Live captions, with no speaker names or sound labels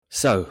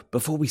So,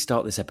 before we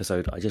start this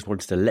episode, I just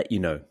wanted to let you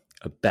know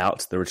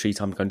about the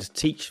retreat I'm going to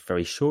teach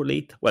very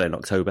shortly, in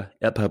October,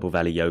 at Purple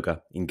Valley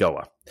Yoga in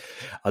Goa,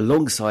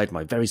 alongside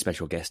my very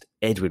special guest,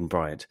 Edwin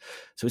Bryant.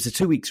 So it's a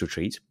 2 weeks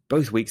retreat.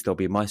 Both weeks there'll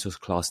be a Mysore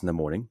class in the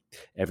morning,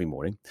 every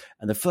morning.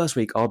 And the first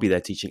week I'll be there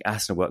teaching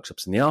asana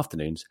workshops in the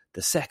afternoons.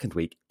 The second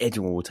week,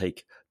 Edwin will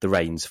take the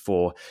reins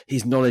for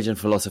his knowledge and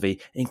philosophy,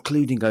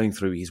 including going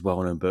through his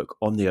well-known book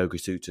on the Yoga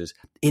Sutras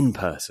in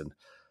person.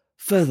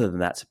 Further than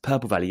that,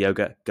 Purple Valley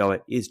Yoga, Goa,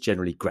 is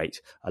generally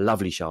great. A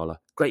lovely shala,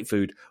 great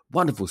food,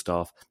 wonderful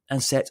staff,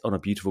 and set on a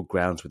beautiful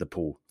grounds with a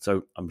pool.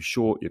 So I'm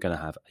sure you're going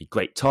to have a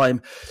great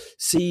time.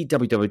 See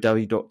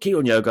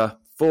www.keenonyoga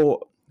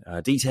for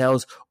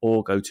details,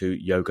 or go to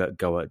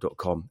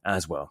yogagoa.com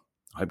as well.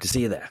 I hope to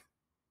see you there.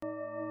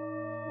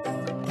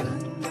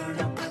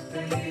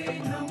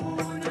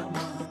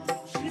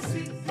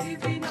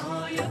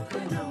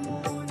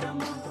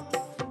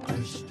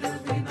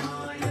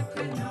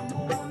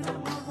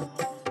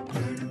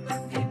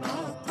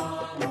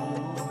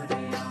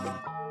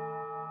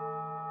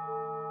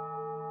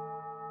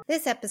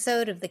 This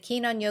episode of the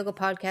Keen on Yoga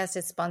podcast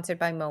is sponsored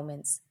by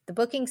Moments, the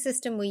booking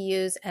system we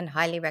use and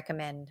highly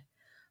recommend.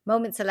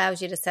 Moments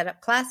allows you to set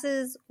up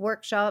classes,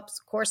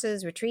 workshops,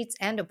 courses, retreats,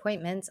 and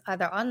appointments,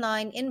 either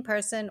online, in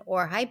person,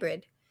 or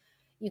hybrid.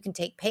 You can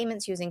take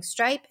payments using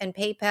Stripe and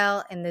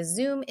PayPal, and the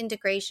Zoom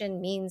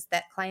integration means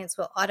that clients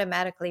will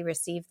automatically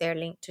receive their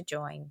link to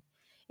join.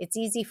 It's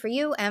easy for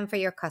you and for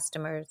your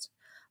customers.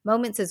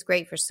 Moments is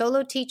great for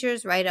solo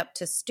teachers right up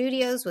to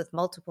studios with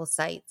multiple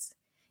sites.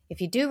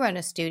 If you do run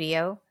a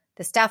studio,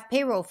 the staff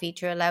payroll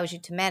feature allows you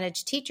to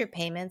manage teacher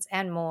payments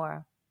and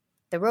more.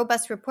 The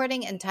robust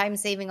reporting and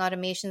time-saving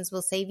automations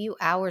will save you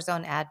hours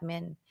on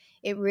admin.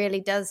 It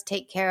really does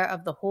take care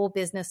of the whole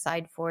business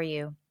side for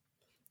you.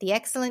 The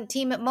excellent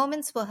team at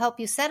Moments will help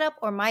you set up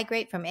or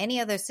migrate from any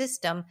other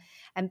system,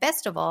 and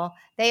best of all,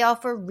 they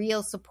offer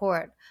real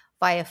support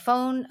via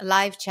phone,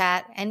 live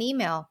chat, and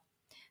email.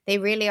 They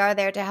really are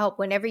there to help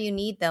whenever you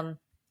need them.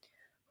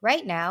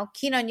 Right now,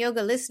 Keen on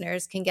Yoga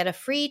listeners can get a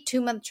free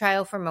 2-month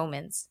trial for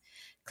Moments.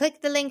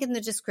 Click the link in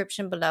the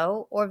description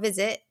below or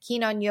visit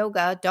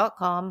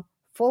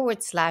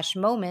keenonyoga.com/moments,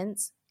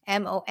 MOMENCE,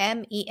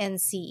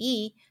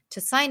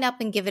 to sign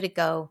up and give it a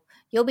go.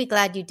 You'll be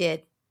glad you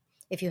did.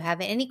 If you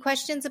have any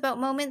questions about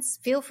Moments,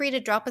 feel free to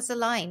drop us a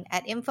line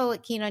at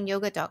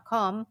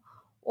info@keenonyoga.com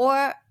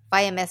or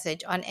via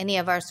message on any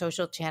of our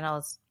social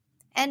channels.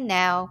 And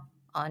now,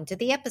 on to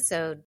the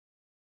episode.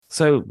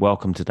 So,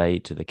 welcome today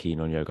to the Keen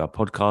on Yoga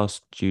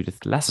podcast,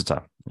 Judith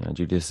Lasater.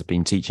 Judith has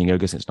been teaching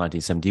yoga since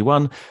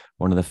 1971,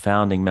 one of the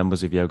founding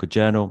members of Yoga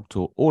Journal,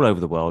 taught all over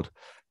the world.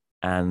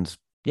 And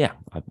yeah,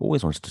 I've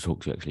always wanted to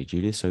talk to you actually,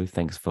 Judith. So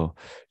thanks for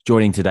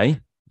joining today.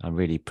 I'm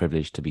really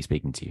privileged to be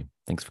speaking to you.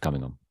 Thanks for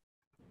coming on.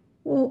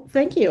 Well,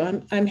 thank you.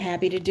 I'm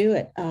happy to do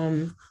it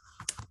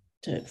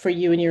for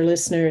you and your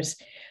listeners.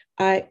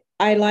 I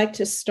like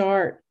to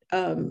start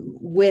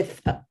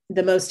with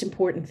the most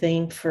important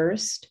thing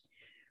first,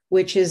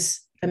 which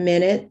is a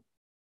minute,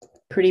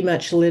 pretty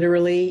much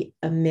literally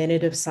a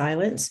minute of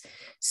silence.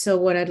 So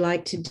what I'd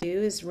like to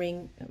do is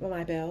ring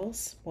my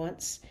bells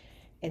once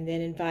and then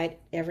invite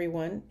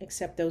everyone,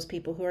 except those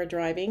people who are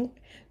driving,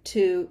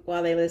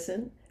 while they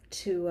listen,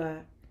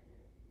 to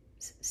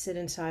sit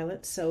in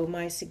silence. So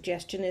my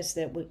suggestion is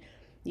that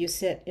you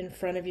sit in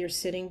front of your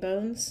sitting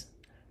bones,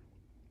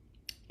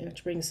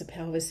 which brings the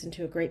pelvis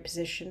into a great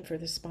position for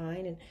the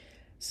spine, and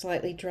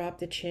slightly drop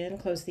the chin,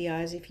 close the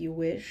eyes if you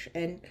wish.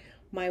 And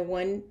my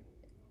one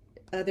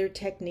other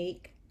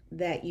technique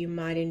that you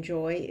might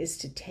enjoy is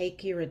to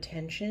take your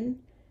attention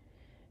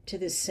to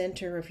the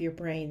center of your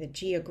brain, the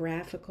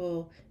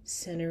geographical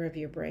center of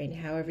your brain,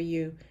 however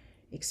you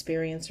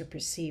experience or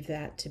perceive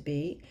that to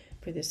be,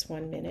 for this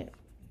 1 minute.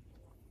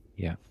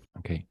 Yeah,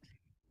 okay.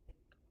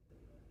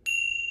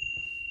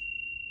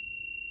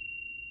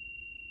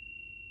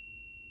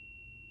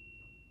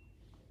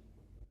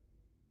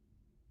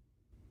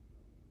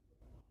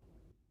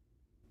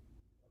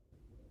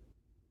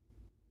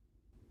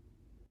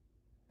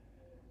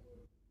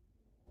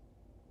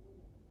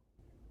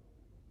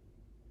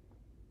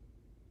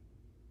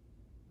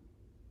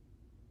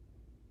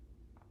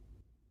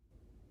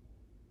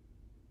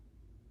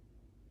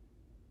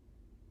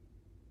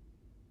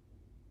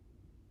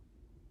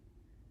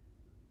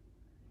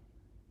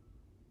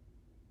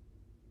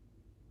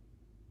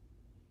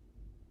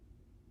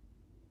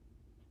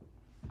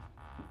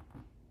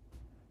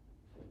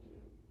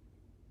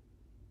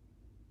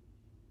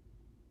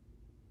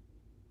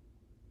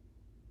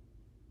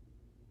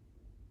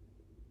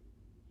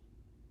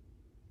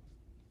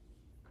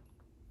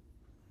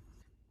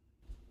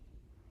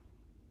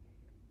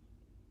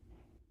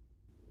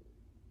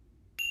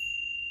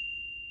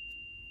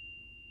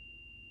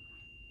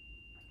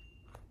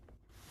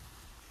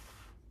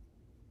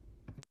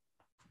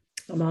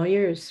 I'm all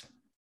yours.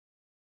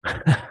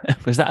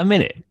 Was that a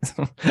minute?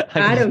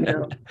 I don't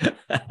know.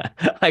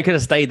 I could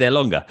have stayed there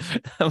longer.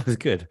 That was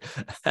good.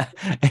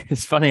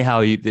 It's funny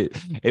how it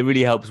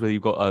really helps when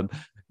you've got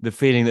the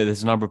feeling that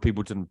there's a number of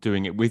people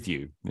doing it with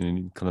you, and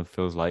it kind of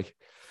feels like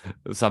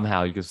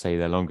somehow you could stay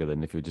there longer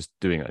than if you're just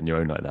doing it on your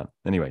own like that.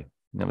 Anyway,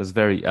 that was a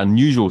very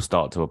unusual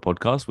start to a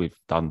podcast. We've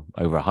done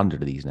over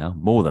 100 of these now,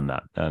 more than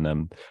that.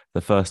 And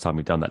the first time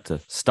we've done that to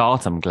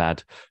start, I'm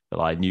glad that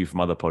I knew from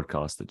other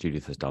podcasts that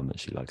Judith has done that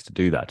she likes to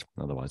do that.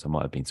 Otherwise, I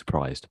might have been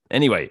surprised.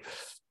 Anyway,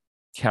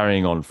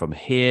 carrying on from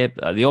here,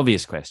 the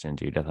obvious question,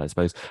 Judith, I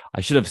suppose.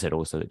 I should have said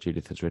also that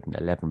Judith has written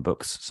 11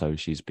 books, so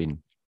she's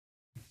been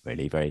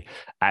really very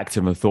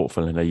active and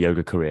thoughtful in her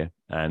yoga career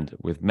and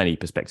with many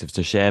perspectives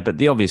to share. But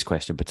the obvious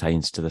question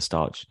pertains to the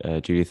start,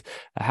 Judith.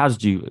 How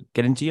did you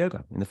get into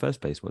yoga in the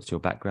first place? What's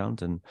your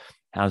background and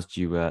how did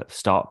you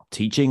start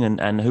teaching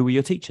and who were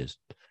your teachers?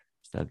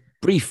 Just a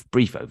brief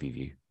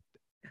overview.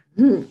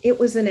 It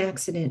was an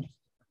accident.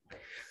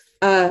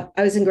 I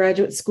was in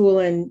graduate school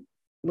and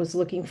was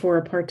looking for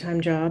a part-time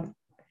job.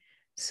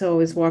 So I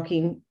was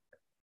walking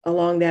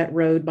along that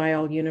road by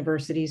all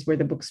universities where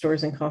the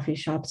bookstores and coffee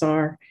shops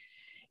are.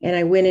 And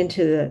I went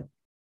into the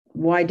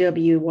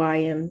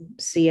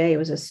YWYMCA. It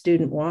was a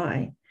student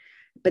Y.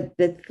 But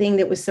the thing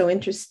that was so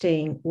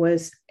interesting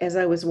was as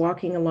I was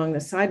walking along the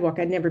sidewalk,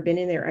 I'd never been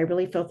in there. I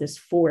really felt this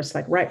force,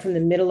 like right from the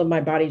middle of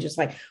my body, just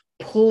like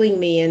pulling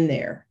me in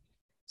there,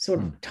 sort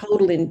of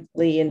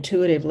totally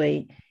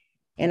intuitively.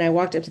 And I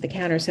walked up to the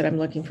counter and said, I'm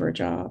looking for a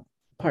job,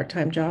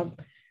 part-time job.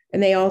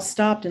 And they all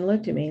stopped and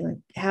looked at me like,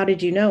 how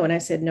did you know? And I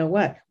said, no,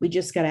 what? We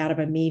just got out of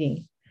a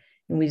meeting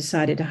and we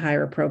decided to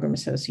hire a program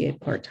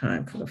associate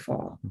part-time for the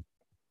fall,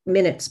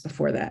 minutes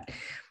before that.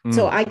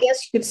 So I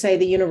guess you could say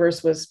the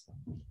universe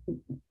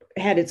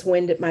had its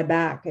wind at my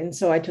back. And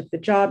so I took the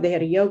job. They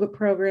had a yoga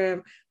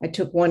program. I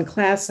took one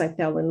class. I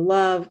fell in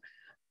love.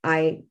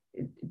 I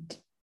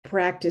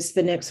practiced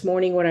the next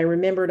morning. What I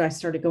remembered, I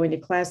started going to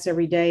class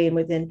every day. And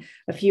within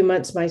a few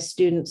months, my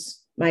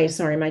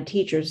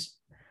teachers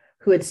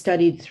who had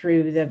studied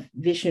through the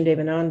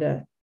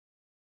Vishnudevananda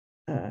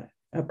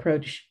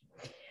approach,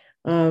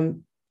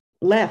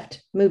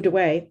 moved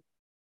away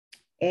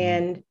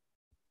and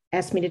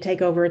asked me to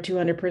take over a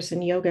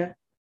 200-person yoga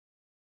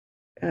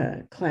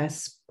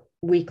class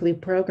weekly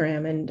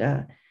program.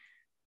 And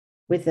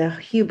with the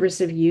hubris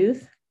of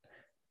youth,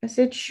 I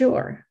said,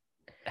 sure.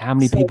 How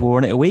many people were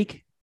on it a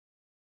week?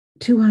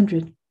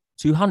 200.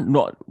 200,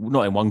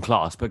 not in one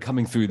class, but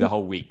coming through the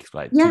whole week,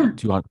 like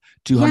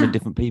 200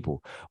 different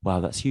people. Wow,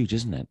 that's huge,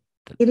 isn't it?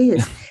 It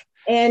is.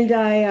 And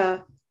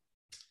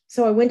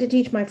so I went to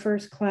teach my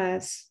first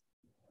class.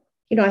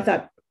 I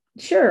thought,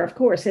 sure, of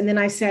course. And then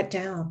I sat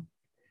down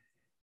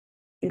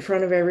in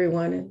front of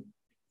everyone and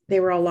they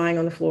were all lying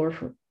on the floor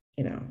for,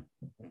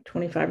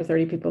 25 or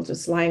 30 people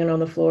just lying on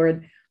the floor.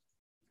 And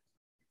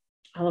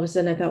all of a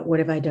sudden I thought, what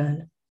have I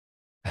done?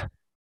 I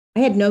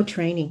had no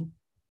training.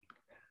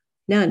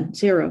 None,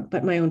 zero,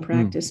 but my own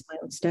practice, my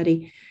own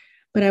study.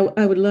 But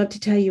I would love to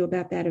tell you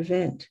about that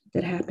event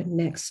that happened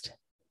next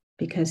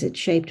because it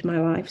shaped my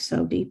life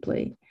so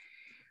deeply.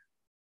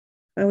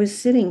 I was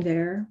sitting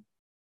there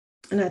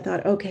and I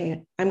thought,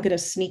 okay, I'm going to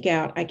sneak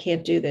out. I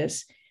can't do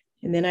this.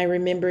 And then I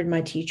remembered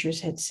my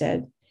teachers had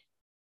said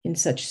in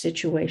such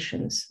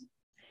situations,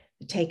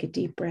 take a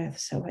deep breath.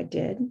 So I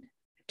did. I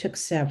took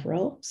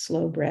several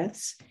slow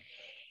breaths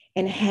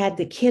and had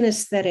the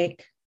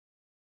kinesthetic,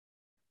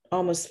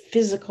 almost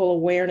physical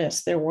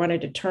awareness there,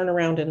 wanted to turn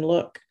around and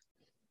look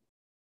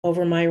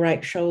over my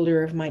right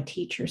shoulder of my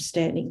teacher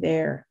standing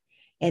there,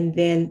 and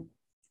then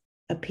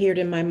appeared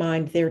in my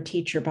mind their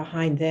teacher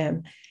behind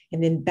them,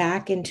 and then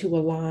back into a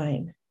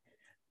line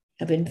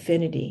of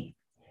infinity,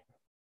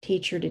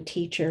 teacher to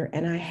teacher.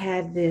 And I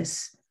had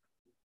this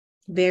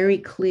very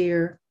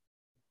clear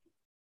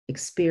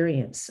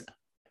experience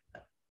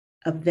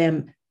of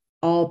them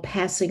all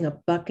passing a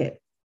bucket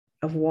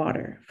of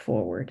water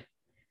forward.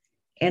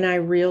 And I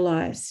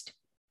realized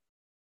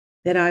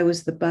that I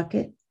was the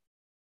bucket,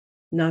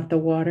 not the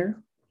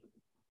water.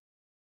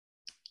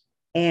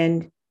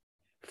 And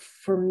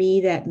for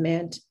me, that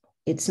meant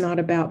it's not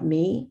about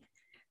me.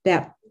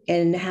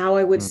 And how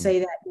I would say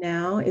that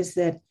now is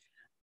that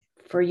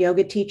for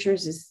yoga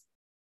teachers is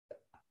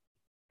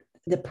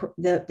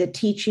the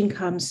teaching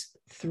comes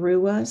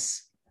through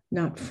us,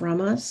 not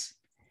from us.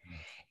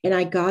 And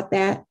I got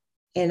that,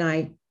 and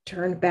I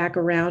turned back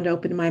around,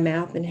 opened my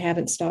mouth, and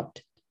haven't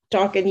stopped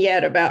talking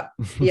yet about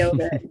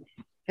yoga.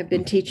 I've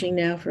been teaching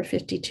now for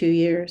 52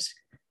 years.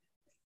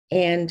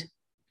 And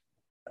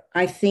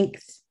I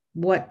think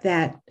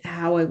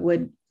how I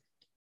would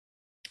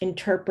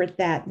interpret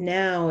that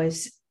now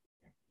is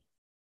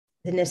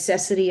the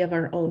necessity of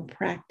our own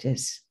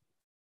practice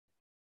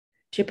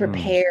to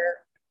prepare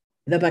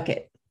the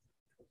bucket.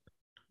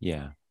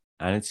 Yeah.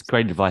 And it's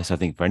great advice, I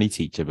think, for any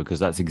teacher, because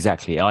that's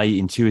exactly, I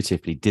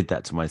intuitively did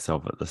that to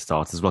myself at the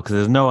start as well, because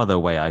there's no other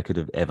way I could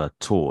have ever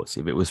taught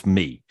if it was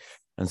me.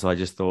 And so I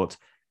just thought,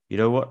 you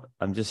know what,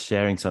 I'm just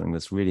sharing something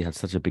that's really had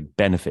such a big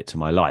benefit to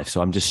my life.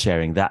 So I'm just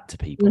sharing that to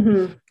people.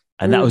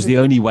 And that was the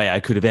only way I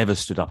could have ever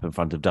stood up in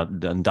front of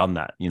and done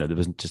that. There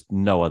was just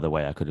no other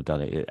way I could have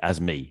done it as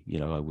me.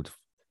 I would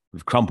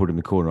have crumpled in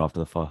the corner after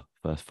the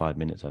first 5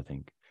 minutes, I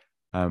think.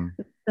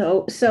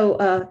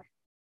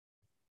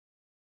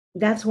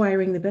 that's why I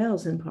ring the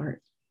bells in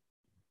part.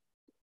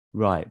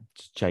 Right.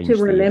 Change To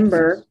the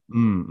remember emphasis.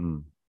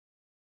 Mm-mm.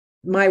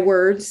 my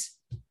words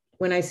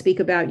when I speak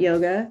about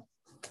yoga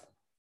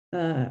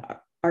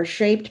are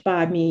shaped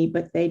by me,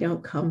 but they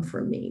don't come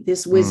from me.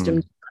 This wisdom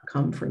does not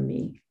come from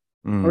me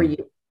or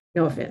you.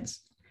 No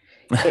offense.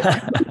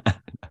 No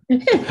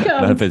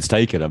offense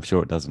taken. I'm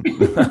sure it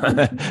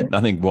doesn't.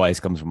 Nothing wise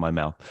comes from my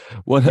mouth.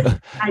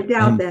 What? I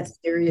doubt that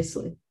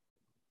seriously.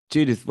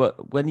 Judith,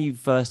 when you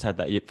first had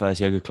that first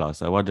yoga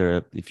class, I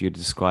wonder if you'd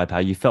describe how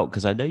you felt,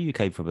 because I know you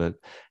came from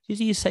did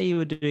you say you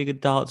were doing a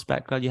dance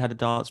background? You had a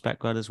dance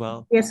background as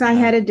well? Yes, I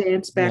had a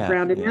dance Yeah,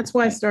 background, and yeah. that's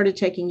why I started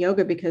taking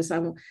yoga, because I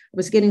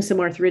was getting some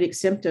arthritic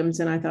symptoms,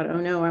 and I thought,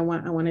 oh no, I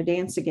want to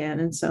dance again,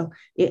 and so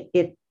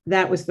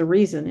that was the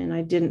reason, and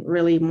I didn't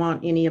really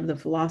want any of the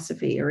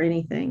philosophy or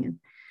anything,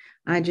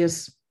 and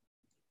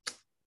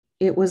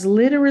it was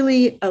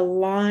literally a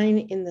line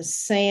in the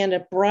sand,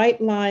 a bright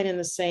line in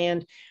the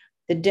sand,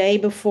 the day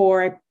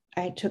before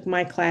I took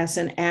my class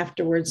and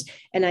afterwards,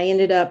 and I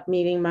ended up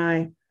meeting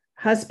my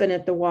husband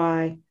at the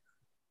Y.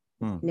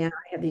 Now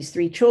I have these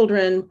 3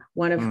 children,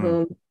 one of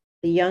whom,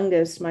 the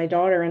youngest, my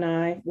daughter and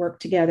I work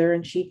together,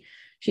 and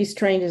she's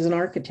trained as an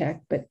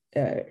architect, but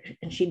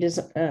she does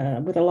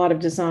with a lot of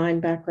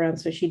design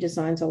background. So she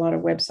designs a lot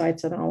of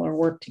websites and all our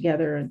work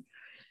together. And,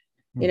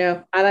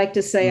 I like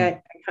to say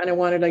I kind of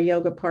wanted a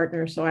yoga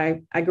partner. So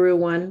I grew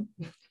one,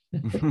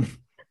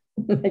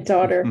 my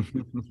daughter.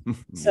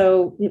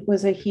 So it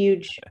was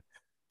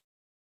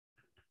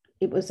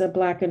a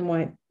black and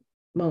white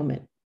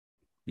moment.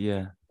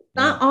 Yeah.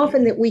 Not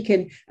often that we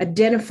can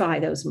identify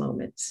those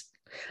moments.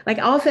 Like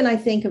often I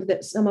think of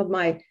some of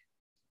my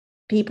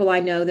people I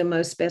know, the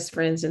most best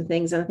friends and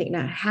things. And I think,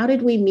 now, how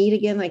did we meet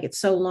again? Like it's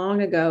so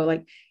long ago.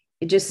 Like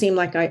it just seemed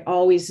like I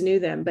always knew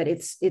them, but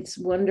it's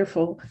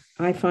wonderful.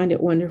 I find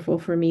it wonderful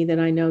for me that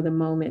I know the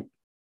moment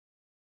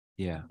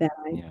that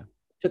I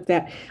took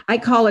that. I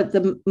call it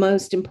the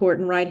most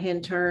important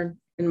right-hand turn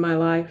in my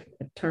life,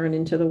 a turn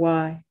into the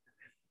Y.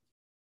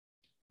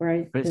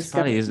 Right. But it's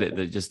funny, isn't it?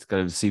 That just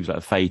kind of seems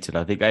like fate. And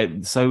I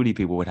think so many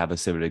people would have a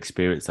similar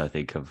experience, I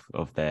think, of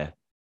the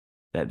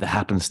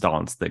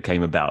happenstance that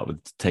came about with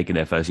taking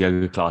their first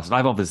yoga class. And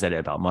I've often said it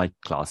about my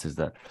classes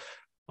that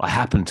I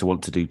happened to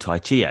want to do Tai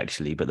Chi,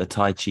 actually, but the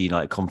Tai Chi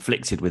night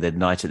conflicted with a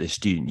night at the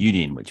student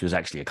union, which was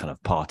actually a kind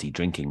of party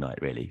drinking night,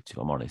 really, if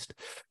I'm honest.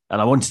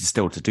 And I wanted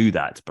still to do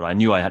that, but I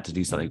knew I had to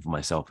do something for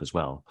myself as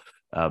well.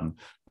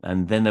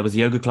 And then there was a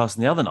yoga class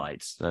on the other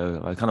night.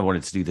 So I kind of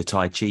wanted to do the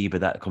Tai Chi, but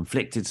that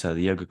conflicted. So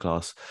the yoga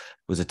class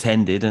was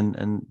attended,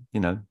 and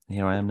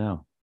here I am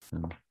now,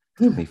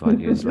 25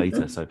 years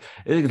later. So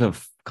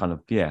it's kind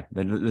of,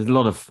 there's a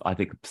lot of, I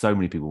think so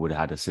many people would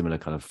have had a similar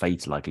kind of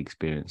fate-like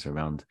experience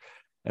around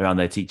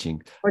their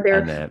teaching. Or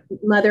their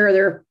mother or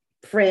their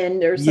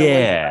friend or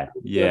someone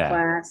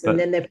class, and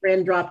then the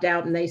friend dropped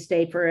out and they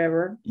stayed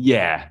forever.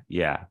 But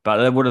what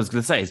I was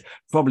going to say is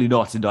probably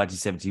not in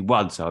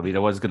 1971. So I mean, I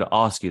was going to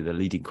ask you the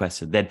leading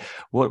question then,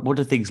 what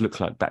do things look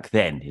like back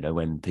then,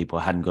 when people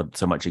hadn't got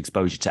so much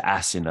exposure to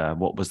asana?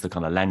 What was the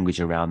kind of language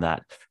around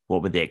that?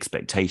 What were the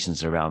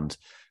expectations around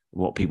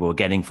what people were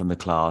getting from the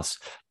class?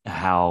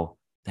 How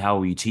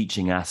were you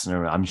teaching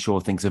asana? I'm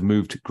sure things have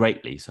moved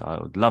greatly, so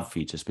I would love for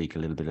you to speak a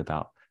little bit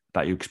about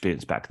your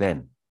experience back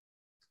then.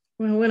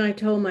 Well, when I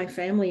told my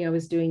family I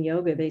was doing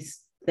yoga, they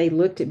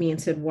looked at me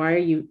and said, why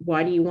do you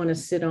want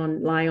to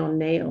lie on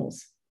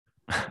nails?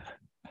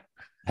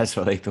 That's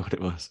what they thought it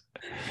was.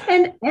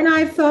 And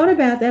I thought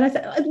about that. I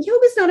thought,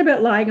 yoga's not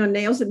about lying on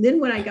nails. And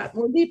then when I got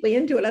more deeply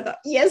into it, I thought,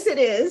 yes, it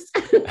is.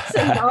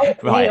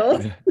 Right.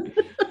 Nails. You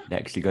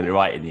actually got it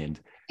right in the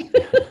end.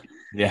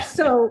 Yeah.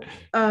 So,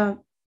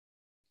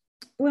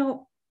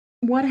 well,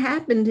 what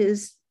happened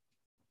is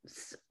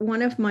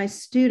one of my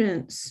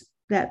students,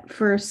 that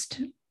first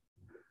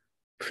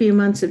few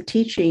months of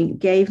teaching,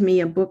 gave me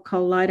a book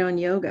called Light on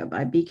Yoga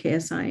by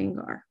B.K.S.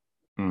 Iyengar.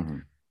 Mm-hmm.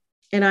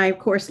 And I, of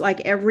course,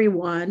 like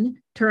everyone,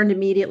 turned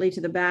immediately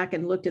to the back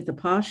and looked at the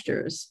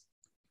postures.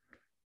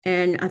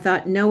 And I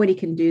thought, nobody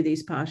can do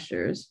these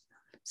postures.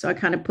 So I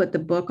kind of put the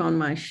book on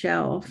my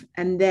shelf.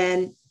 And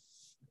then,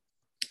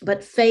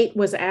 but fate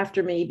was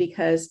after me,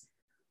 because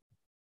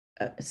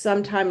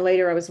sometime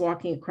later I was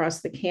walking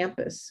across the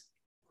campus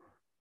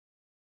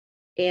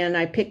and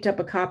I picked up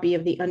a copy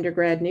of the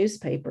undergrad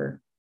newspaper,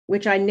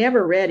 which I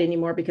never read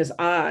anymore because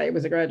I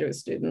was a graduate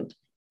student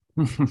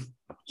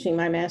teaching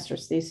my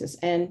master's thesis,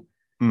 and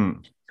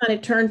kind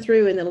of turned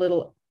through in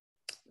the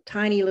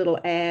tiny little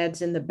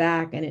ads in the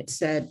back, and it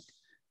said,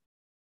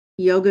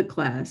 yoga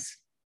class,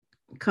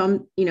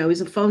 come,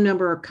 is a phone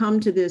number, or come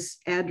to this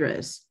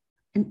address.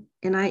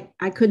 And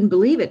I couldn't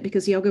believe it,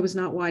 because yoga was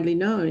not widely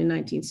known in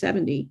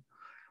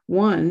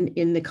 1971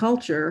 in the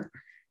culture.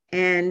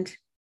 And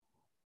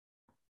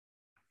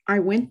I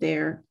went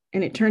there,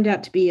 and it turned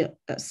out to be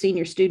a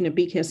senior student of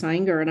B.K.S.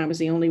 Iyengar, and I was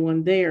the only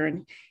one there.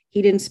 And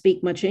he didn't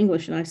speak much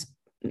English, and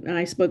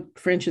I spoke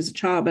French as a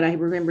child, but I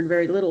remembered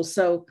very little.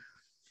 So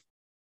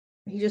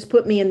he just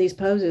put me in these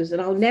poses,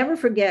 and I'll never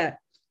forget.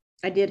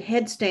 I did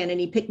headstand, and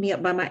he picked me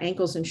up by my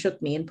ankles and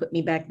shook me and put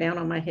me back down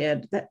on my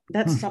head.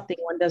 That's something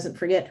one doesn't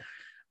forget.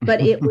 But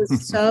it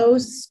was so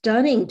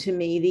stunning to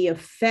me, the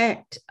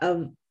effect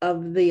of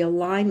the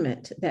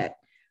alignment that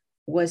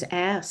was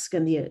asked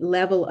and the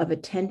level of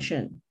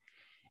attention.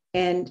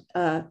 And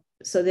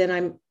so then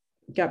I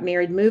got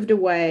married, moved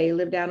away,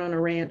 lived out on a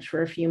ranch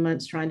for a few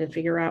months trying to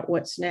figure out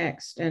what's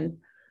next. And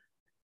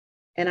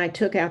I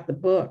took out the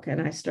book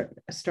and I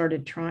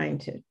started trying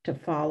to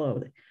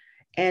follow.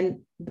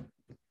 And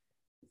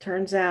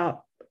turns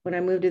out when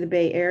I moved to the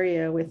Bay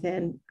Area,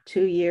 within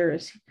 2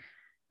 years,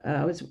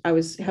 I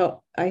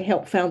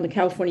helped found the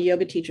California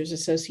Yoga Teachers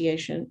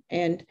Association,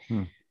 and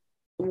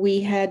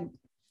we had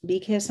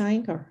BK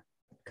Iyengar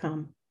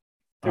come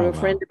through a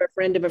friend of a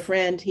friend of a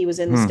friend. He was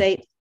in the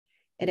States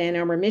at Ann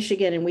Arbor,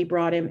 Michigan, and we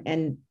brought him.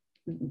 And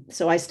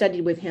so I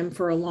studied with him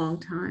for a long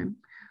time.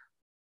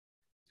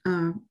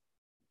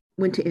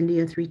 Went to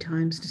India 3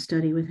 times to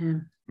study with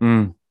him.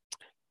 I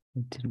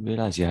didn't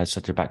realize you had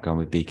such a background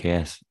with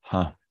BKS,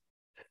 huh?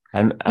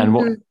 And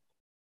what,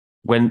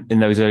 when in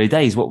those early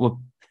days, what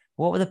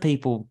were the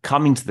people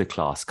coming to the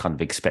class kind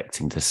of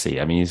expecting to see?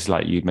 I mean, it's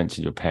like you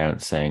mentioned your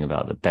parents saying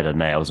about the better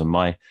nails, and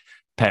my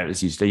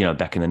parents used to,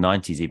 back in the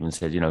 90s even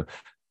said,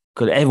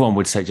 because everyone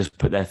would say, just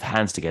put their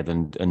hands together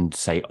and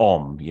say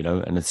Om,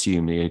 and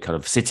assume you're kind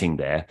of sitting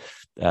there,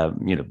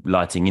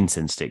 lighting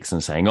incense sticks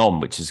and saying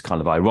Om, which is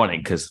kind of ironic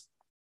because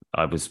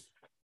my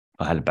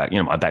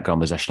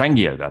background was Ashtanga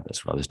yoga.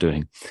 That's what I was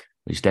doing,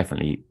 which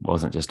definitely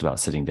wasn't just about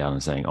sitting down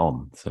and saying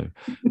Om. So,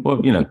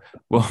 what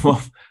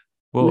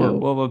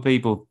were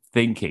people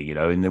thinking,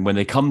 and then when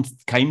they came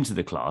to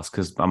the class,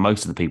 because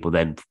most of the people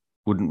then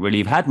wouldn't really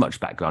have had much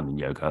background in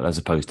yoga as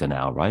opposed to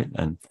now, right?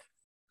 And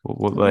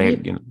what they,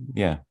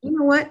 yeah. You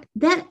know what?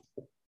 That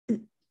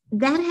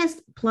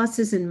has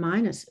pluses and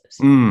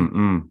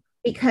minuses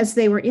because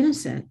they were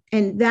innocent.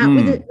 And that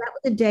were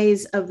the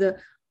days of the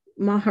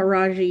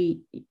Maharaji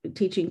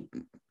teaching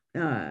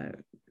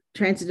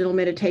transcendental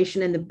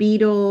meditation and the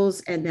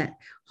Beatles and that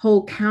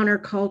whole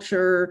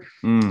counterculture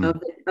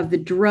of the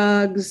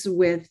drugs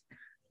with,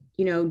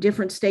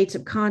 different states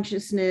of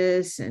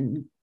consciousness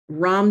and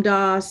Ram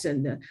Dass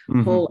and the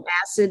whole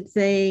acid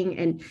thing.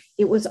 And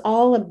it was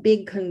all a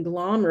big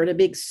conglomerate, a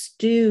big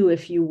stew,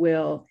 if you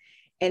will.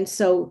 And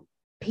so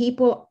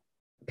people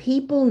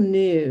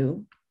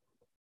knew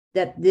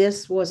that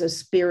this was a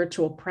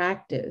spiritual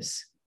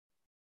practice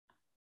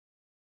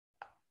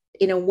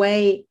in a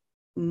way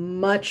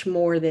much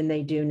more than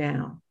they do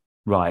now.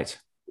 Right.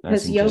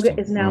 Because yoga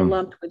is now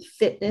lumped with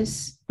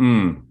fitness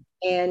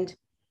and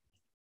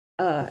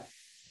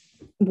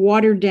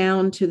watered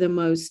down to the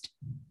most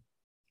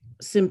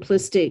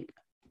simplistic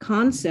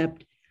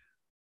concept,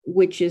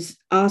 which is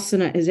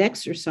asana as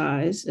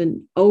exercise,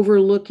 and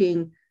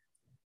overlooking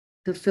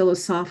the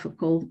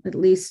philosophical, at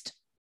least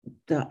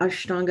the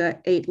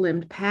Ashtanga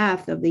 8-limbed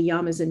path of the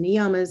yamas and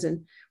niyamas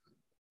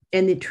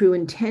and the true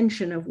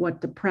intention of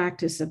what the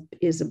practice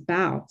is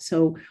about.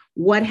 So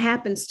what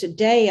happens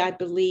today, I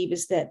believe,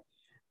 is that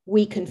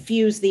we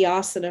confuse the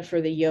asana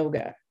for the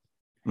yoga.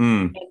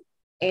 And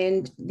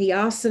the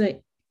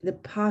asana, the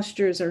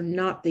postures are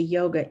not the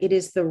yoga. It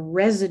is the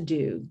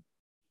residue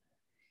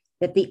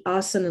that the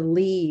asana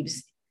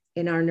leaves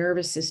in our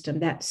nervous system,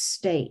 that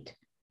state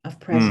of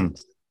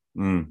presence.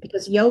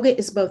 Because yoga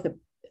is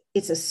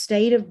it's a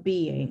state of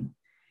being,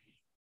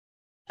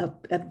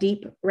 of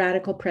deep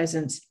radical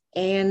presence,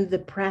 and the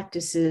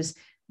practices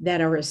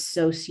that are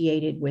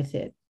associated with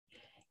it.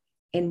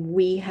 And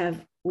we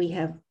have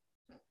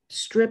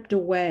stripped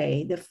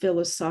away the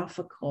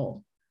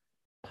philosophical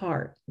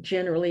part,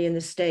 generally in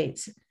the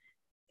States,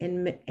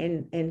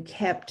 and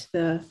kept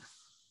the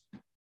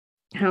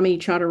how many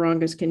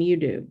chaturangas can you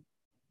do?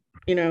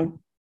 And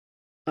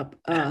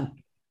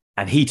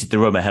heated the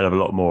room a hell of a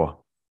lot more.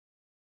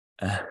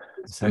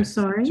 I'm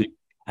sorry?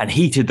 And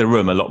heated the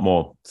room a lot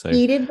more. So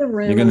heated the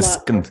room a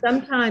lot.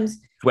 Sometimes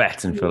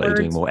sweat and feel like you're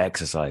doing more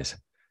exercise.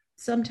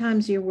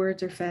 Sometimes your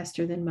words are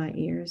faster than my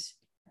ears.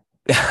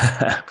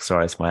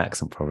 Sorry, it's my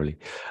accent probably.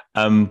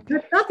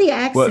 Not the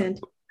accent,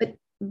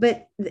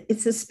 but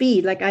it's the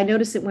speed. Like I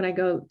notice it when I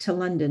go to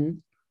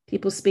London.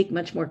 People speak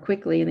much more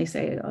quickly, and they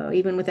say, "Oh,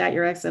 even without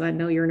your accent, I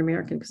know you're an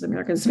American because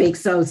Americans speak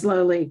so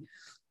slowly."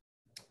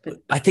 But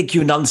I think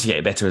you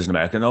enunciate better as an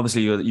American.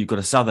 Obviously, you've got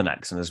a Southern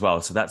accent as well,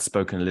 so that's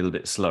spoken a little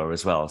bit slower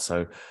as well.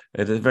 So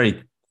it's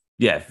very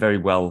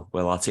well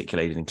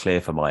articulated and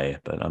clear for my ear.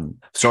 But I'm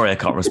sorry I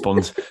can't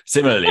respond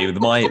similarly with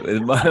my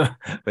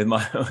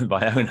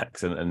own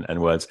accent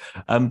and words.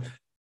 I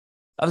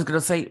was going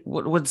to say,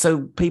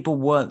 so people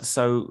weren't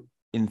so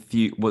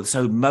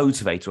so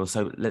motivated, or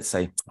so, let's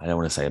say, I don't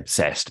want to say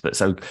obsessed, but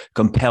so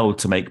compelled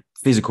to make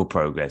physical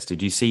progress.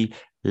 Did you see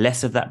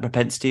less of that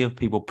propensity of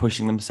people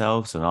pushing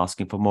themselves and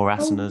asking for more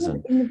asanas?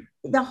 And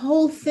the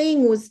whole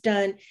thing was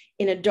done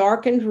in a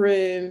darkened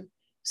room,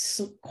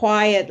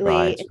 quietly.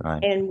 Right.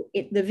 And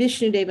the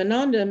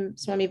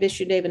Swami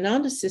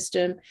Vishnudevananda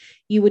system,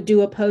 you would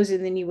do a pose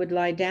and then you would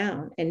lie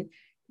down, and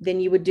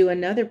then you would do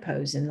another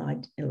pose and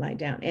lie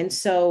down. And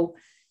so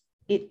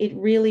it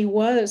really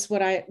was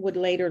what I would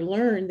later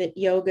learn, that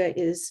yoga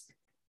is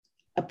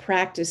a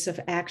practice of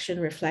action,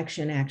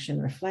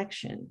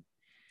 reflection.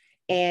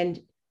 And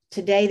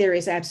today there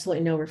is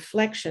absolutely no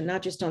reflection,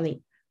 not just on the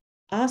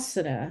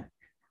asana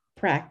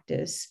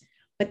practice,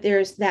 but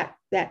there's that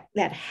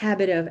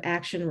habit of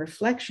action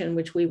reflection,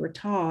 which we were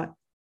taught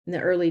in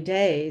the early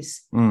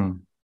days,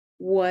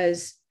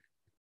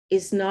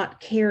 is not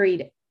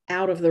carried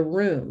out of the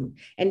room.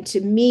 And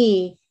to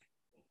me,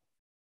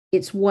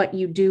 it's what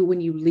you do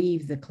when you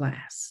leave the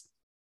class.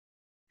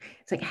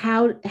 It's like,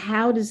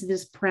 how does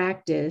this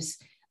practice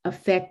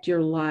affect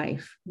your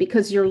life?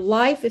 Because your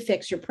life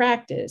affects your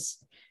practice.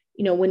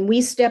 You know, when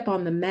we step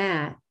on the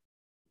mat,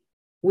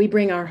 we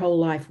bring our whole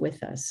life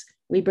with us.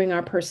 We bring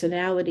our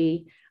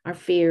personality, our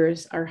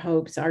fears, our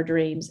hopes, our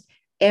dreams,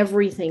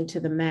 everything to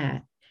the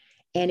mat.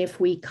 And if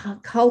we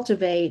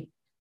cultivate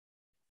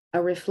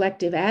a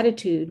reflective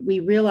attitude, we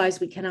realize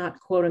we cannot,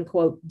 quote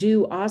unquote,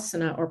 do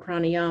asana or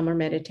pranayama or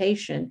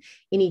meditation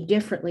any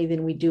differently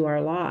than we do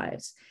our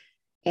lives.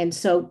 And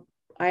so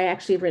I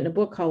actually have written a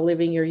book called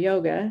Living Your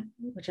Yoga,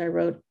 which I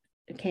wrote,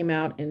 it came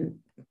out in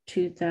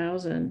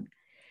 2000.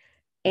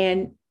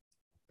 And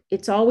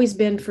it's always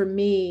been for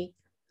me,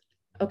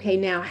 okay,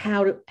 now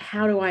how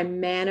do I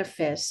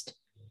manifest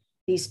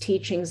these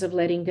teachings of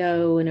letting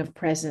go and of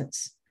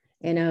presence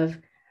and of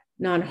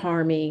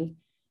non-harming?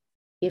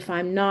 If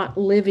I'm not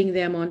living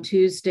them on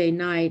Tuesday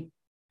night,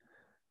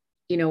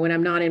 you know, when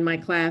I'm not in my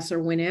class or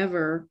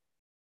whenever,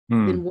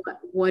 then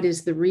what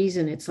is the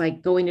reason? It's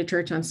like going to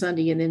church on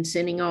Sunday and then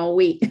sinning all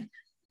week.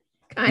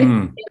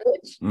 kind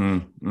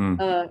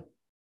of.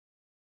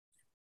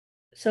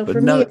 So but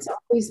for me,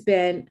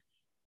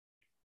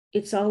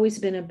 it's always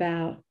been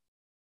about,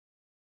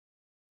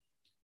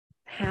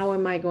 how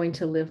am I going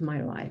to live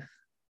my life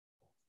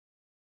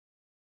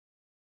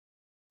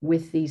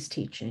with these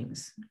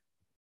teachings?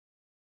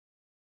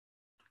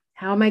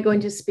 How am I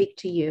going to speak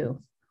to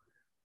you?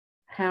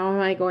 How am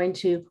I going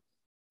to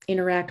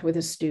interact with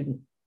a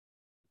student?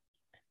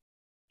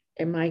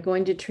 Am I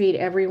going to treat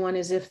everyone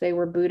as if they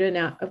were Buddha?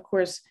 Now, of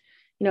course,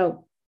 you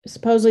know,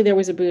 supposedly there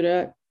was a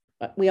Buddha.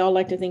 We all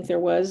like to think there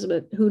was,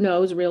 but who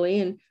knows really?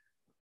 And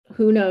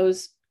who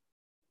knows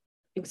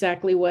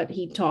exactly what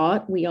he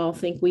taught? We all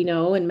think we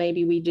know, and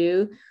maybe we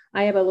do.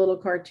 I have a little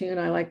cartoon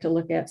I like to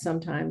look at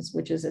sometimes,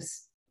 which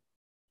is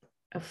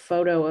a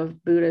photo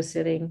of Buddha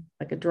sitting,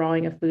 like a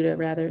drawing of Buddha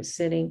rather,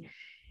 sitting,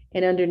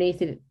 and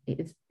underneath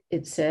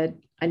it said,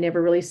 I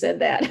never really said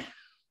that.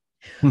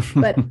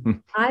 But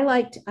I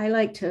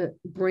like to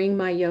bring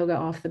my yoga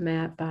off the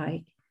mat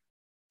by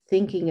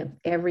thinking of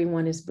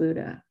everyone as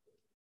Buddha.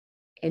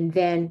 And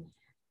then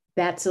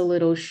that's a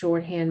little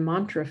shorthand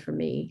mantra for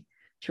me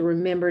to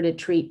remember to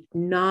treat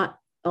not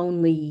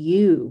only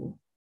you,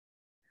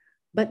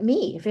 but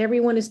me. If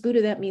everyone is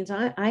Buddha, that means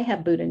I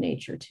have Buddha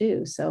nature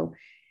too. So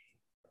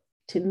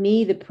to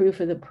me, the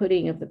proof of the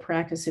pudding of the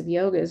practice of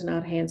yoga is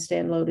not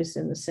handstand lotus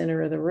in the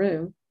center of the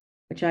room,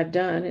 which I've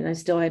done, and I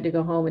still had to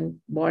go home and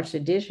wash the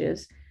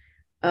dishes.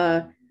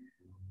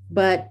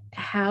 But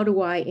how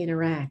do I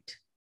interact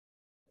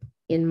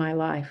in my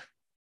life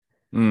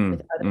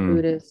with other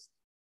Buddhas?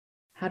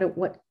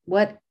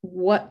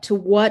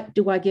 What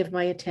do I give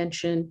my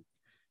attention?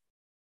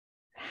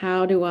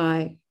 How do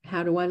I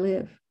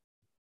live?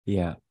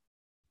 Yeah.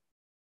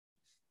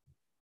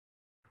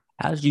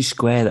 How did you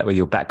square that with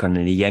your background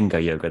in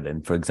Iyengar yoga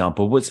then, for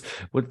example? What's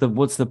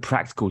the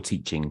practical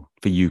teaching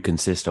for you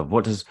consist of?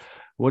 What does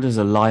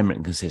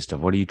alignment consist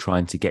of? What are you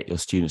trying to get your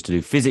students to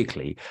do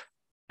physically,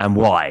 and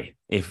why?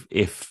 If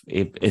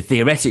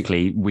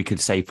theoretically we could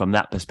say from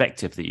that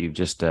perspective that you've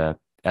just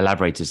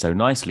elaborated so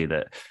nicely,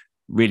 that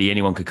really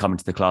anyone could come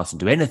into the class and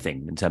do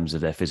anything in terms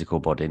of their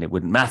physical body, and it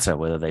wouldn't matter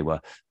whether they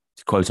were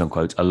quote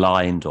unquote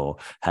aligned or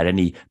had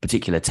any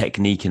particular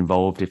technique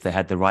involved if they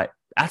had the right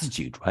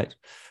attitude, right?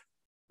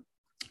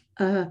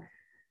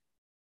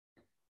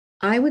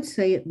 I would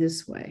say it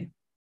this way.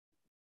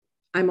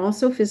 I'm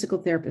also a physical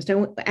therapist.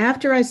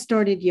 After I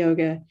started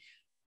yoga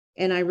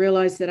and I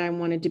realized that I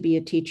wanted to be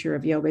a teacher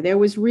of yoga, there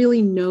was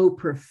really no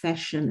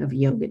profession of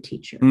yoga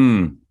teacher.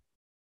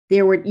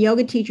 There were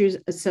yoga teachers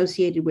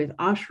associated with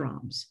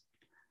ashrams,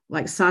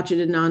 like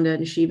Satchidananda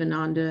and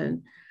Shivananda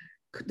and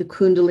the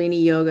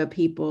Kundalini yoga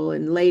people.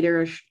 And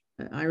later,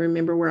 I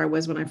remember where I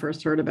was when I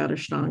first heard about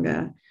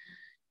Ashtanga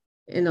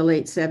in the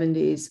late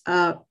 70s.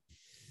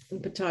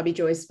 Patabi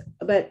Joyce,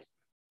 but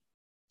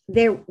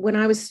when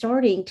I was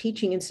starting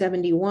teaching in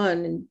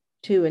 71 and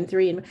 2 and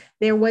 3, and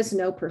there was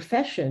no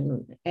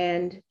profession.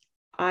 And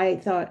I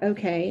thought,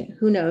 okay,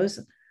 who knows?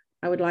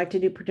 I would like to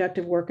do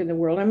productive work in the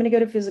world. I'm going to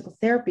go to physical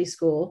therapy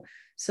school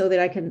so that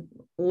I can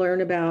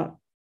learn about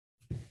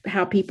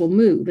how people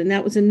move. And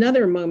that was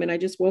another moment. I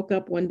just woke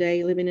up one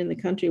day living in the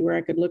country where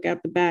I could look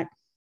out the back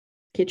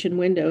kitchen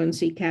window and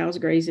see cows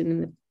grazing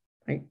in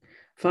my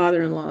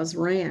father-in-law's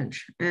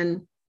ranch.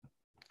 And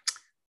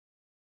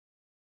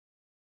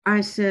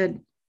I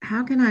said,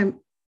 how can I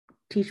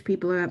teach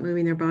people about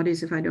moving their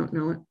bodies if I don't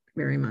know it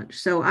very much?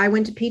 So I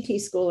went to PT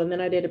school, and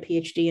then I did a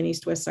PhD in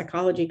East-West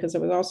psychology because I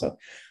was also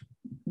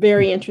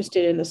very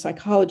interested in the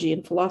psychology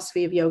and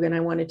philosophy of yoga, and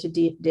I wanted to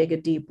dig a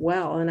deep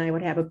well. And I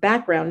would have a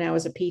background now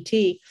as a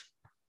PT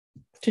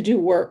to do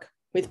work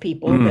with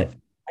people that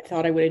I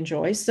thought I would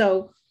enjoy.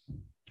 So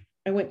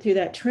I went through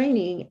that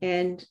training.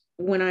 And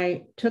when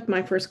I took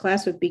my first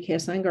class with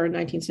B.K.S. Iyengar in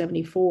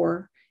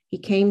 1974, he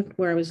came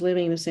where I was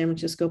living in the San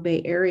Francisco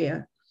Bay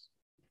Area.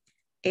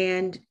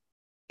 And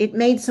it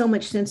made so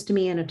much sense to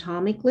me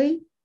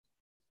anatomically.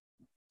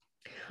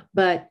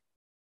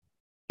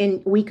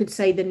 And we could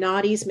say the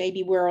nadis,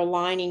 maybe we're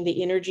aligning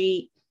the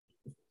energy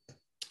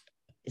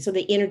so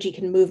the energy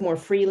can move more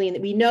freely.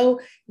 And we know,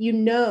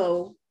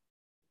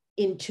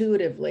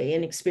 intuitively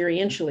and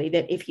experientially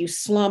that if you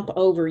slump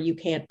over, you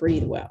can't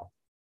breathe well.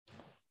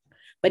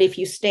 But if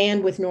you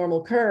stand with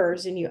normal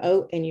curves and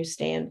you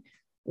stand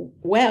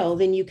well,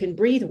 then you can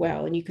breathe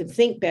well and you can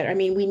think better. I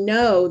mean, we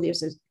know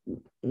there's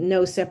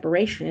no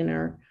separation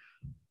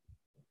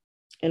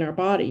in our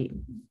body.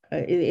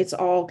 It's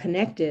all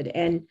connected.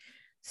 And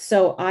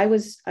so I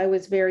was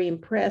very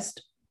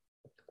impressed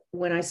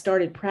when I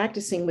started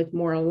practicing with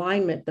more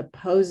alignment. The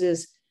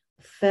poses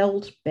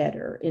felt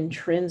better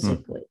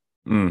intrinsically.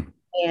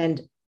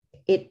 And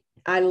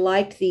I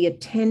liked the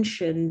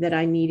attention that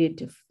I needed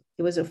to.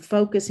 It was a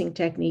focusing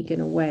technique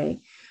in a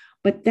way,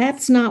 but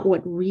that's not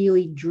what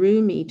really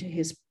drew me to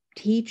his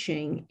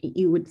teaching.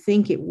 You would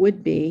think it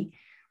would be,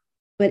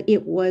 but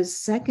it was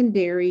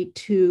secondary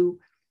to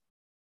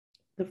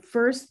the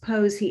first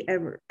pose he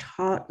ever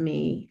taught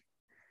me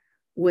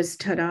was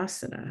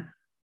Tadasana.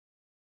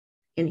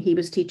 And he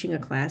was teaching a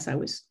class. I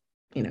was,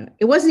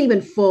 it wasn't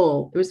even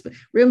full. There was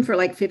room for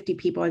like 50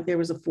 people. Like there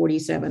was a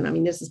 47. I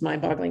mean, this is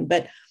mind boggling,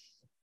 but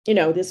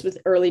this was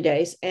early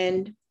days.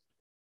 And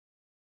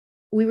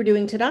we were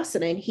doing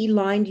Tadasana and he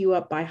lined you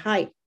up by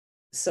height.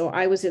 So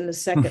I was in the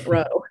second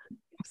row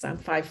because I'm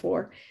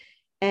 5'4".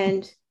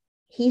 And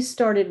he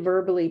started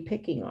verbally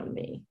picking on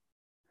me.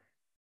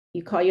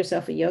 You call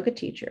yourself a yoga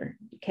teacher.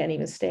 You can't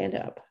even stand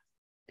up,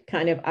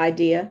 kind of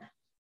idea.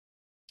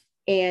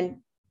 And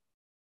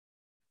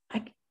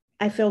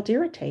I felt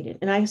irritated.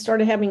 And I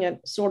started having a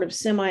sort of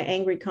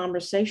semi-angry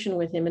conversation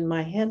with him in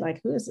my head, like,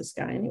 who is this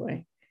guy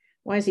anyway?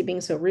 Why is he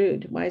being so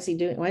rude? Why is he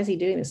doing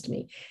this to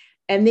me?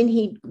 And then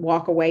he'd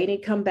walk away and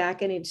he'd come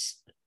back and he'd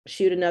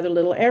shoot another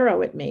little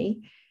arrow at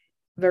me,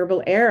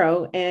 verbal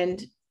arrow.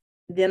 And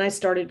then I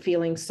started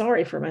feeling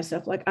sorry for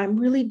myself. Like, I'm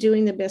really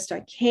doing the best I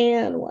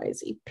can. Why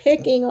is he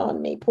picking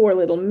on me? Poor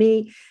little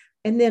me.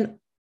 And then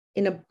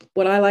in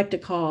what I like to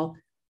call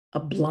a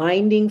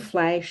blinding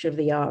flash of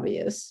the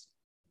obvious,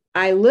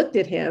 I looked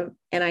at him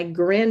and I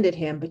grinned at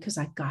him because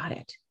I got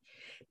it.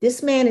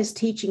 This man is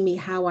teaching me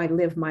how I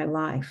live my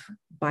life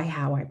by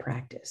how I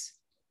practice.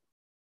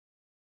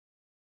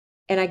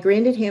 And I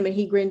grinned at him and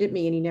he grinned at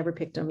me and he never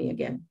picked on me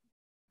again.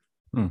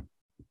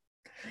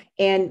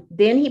 And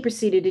then he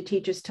proceeded to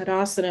teach us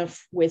Tadasana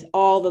with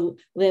all the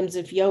limbs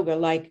of yoga,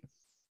 like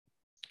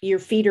your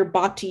feet are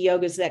bhakti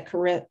yogas that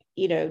caress,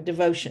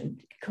 devotion,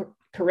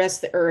 caress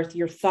the earth.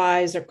 Your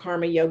thighs are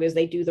karma yogas.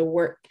 They do the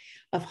work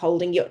of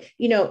holding you,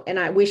 and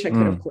I wish I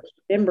could, of course,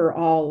 remember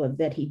all of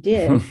that he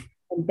did.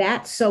 And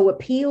that so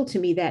appealed to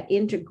me, that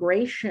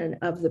integration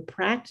of the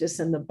practice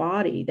and the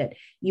body, that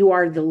you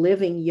are the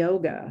living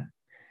yoga,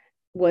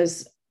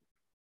 was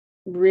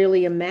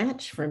really a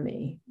match for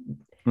me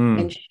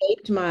and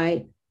shaped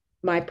my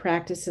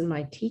practice and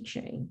my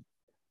teaching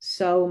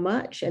so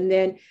much. And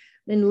then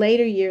in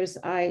later years,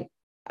 I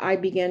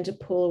began to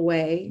pull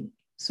away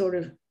sort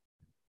of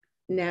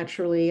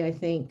naturally, I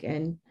think,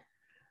 and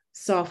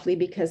softly,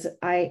 because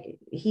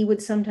he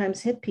would sometimes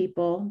hit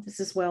people. This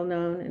is well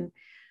known. And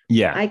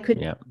I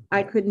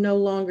could no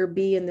longer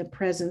be in the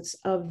presence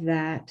of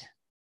that,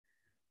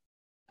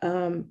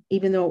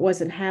 even though it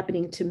wasn't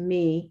happening to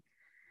me.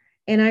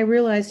 And I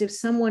realized if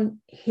someone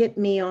hit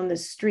me on the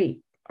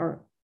street,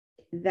 or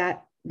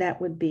that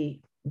would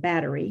be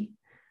battery,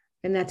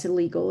 and that's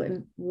illegal.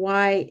 And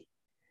why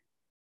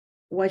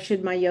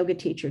should my yoga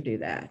teacher do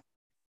that?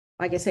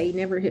 Like I say, he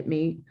never hit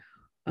me,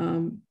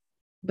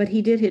 but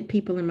he did hit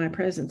people in my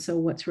presence. So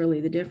what's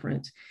really the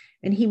difference?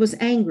 And he was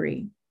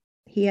angry.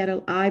 He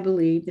had, I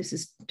believe, this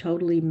is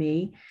totally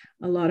me,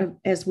 a lot of,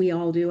 as we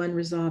all do,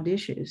 unresolved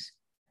issues,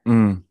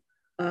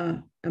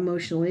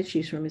 emotional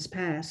issues from his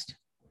past.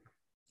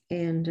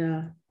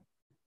 And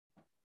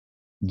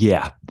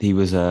he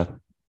was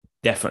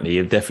definitely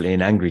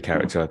an angry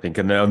character, I think,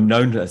 and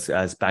known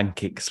as Bang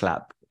Kick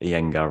Slap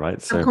Iyengar,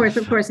 right? So, of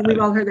course, and we've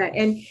all heard that.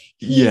 And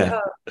he,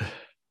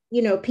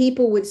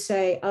 people would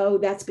say, "Oh,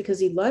 that's because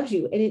he loves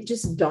you," and it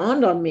just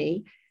dawned on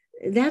me.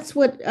 That's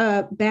what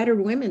battered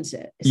women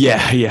said.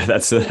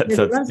 That's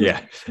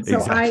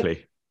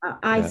exactly. So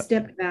I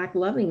stepped back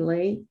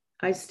lovingly.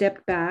 I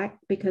stepped back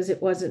because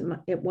it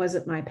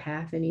wasn't my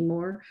path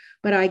anymore.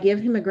 But I give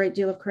him a great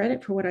deal of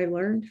credit for what I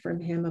learned from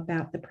him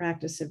about the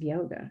practice of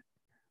yoga,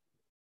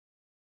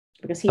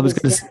 because he was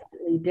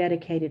definitely a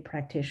dedicated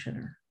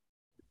practitioner.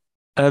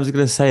 And I was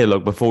going to say,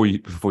 look, before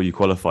you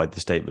qualified the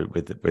statement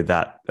with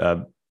that,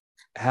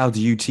 how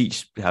do you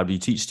teach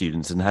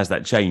students, and has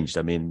that changed?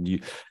 I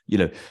mean,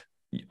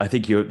 I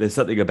think there's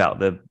something about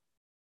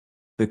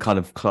the kind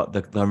of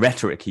the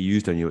rhetoric he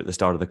used on you at the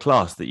start of the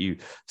class that you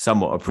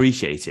somewhat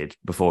appreciated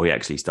before he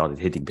actually started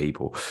hitting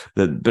people.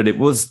 But it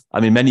was, I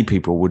mean, many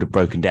people would have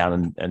broken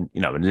down and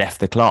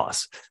left the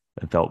class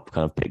and felt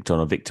kind of picked on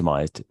or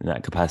victimized in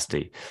that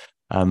capacity.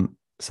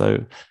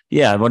 So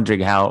yeah, I'm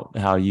wondering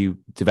how you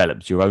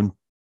developed your own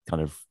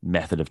kind of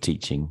method of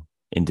teaching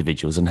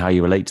individuals and how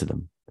you relate to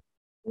them.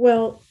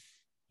 Well,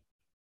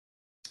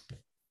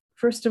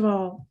 first of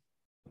all,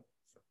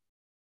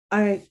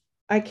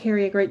 I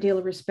carry a great deal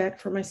of respect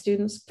for my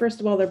students. First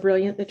of all, they're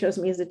brilliant. They chose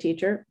me as a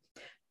teacher.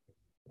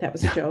 That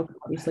was a joke,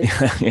 obviously.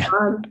 Yeah,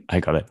 I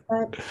got it.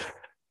 But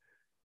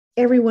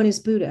everyone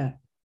is Buddha.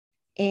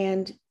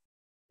 And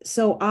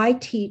so I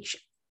teach,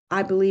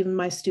 I believe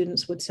my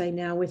students would say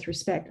now with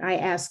respect. I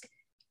ask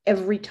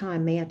every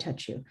time, may I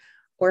touch you?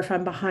 Or if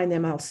I'm behind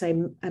them, I'll say,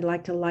 I'd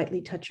like to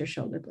lightly touch your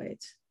shoulder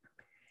blades.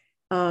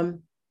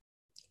 And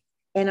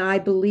I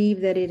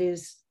believe that it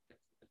is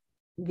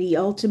the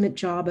ultimate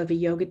job of a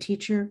yoga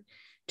teacher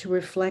to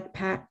reflect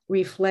back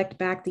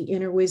the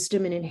inner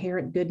wisdom and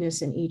inherent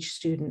goodness in each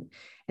student.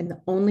 And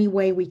the only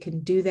way we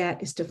can do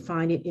that is to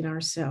find it in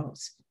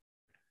ourselves.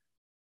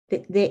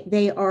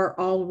 They are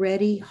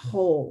already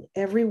whole.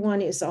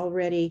 Everyone is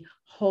already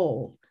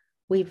whole.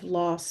 We've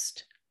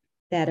lost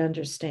that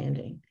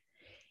understanding.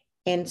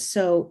 And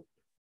so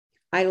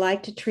I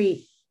like to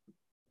treat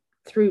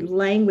through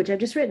language. I've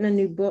just written a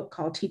new book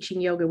called Teaching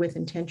Yoga with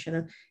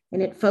Intention,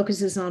 and it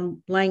focuses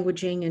on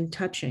languaging and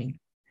touching.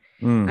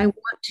 I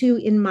want to,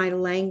 in my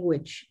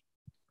language,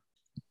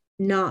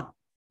 not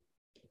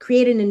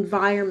create an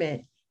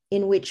environment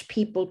in which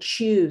people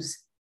choose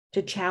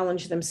to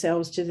challenge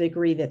themselves to the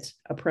degree that's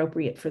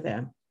appropriate for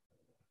them.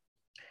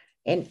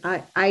 And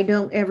I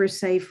don't ever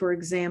say, for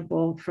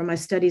example, from my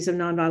studies of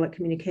nonviolent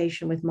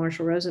communication with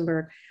Marshall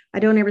Rosenberg, I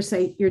don't ever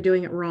say, you're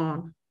doing it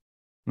wrong.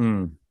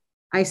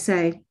 I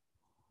say,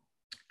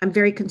 I'm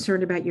very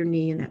concerned about your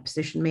knee in that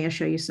position. May I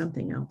show you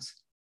something else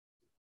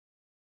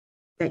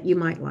that you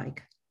might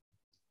like?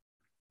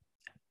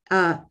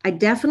 I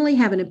definitely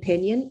have an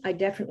opinion. I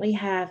definitely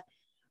have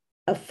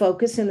a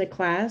focus in the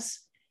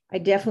class. I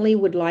definitely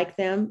would like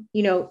them,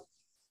 at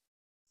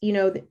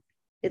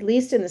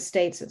least in the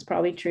States, it's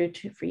probably true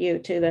for you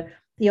too.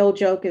 The old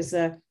joke is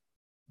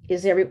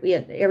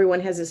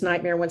everyone has this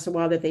nightmare once in a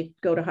while that they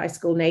go to high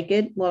school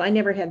naked. Well, I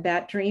never had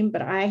that dream,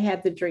 but I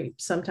had the dream.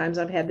 Sometimes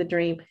I've had the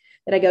dream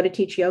that I go to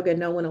teach yoga and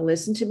no one will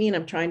listen to me, and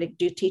I'm trying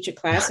to teach a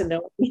class and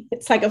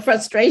it's like a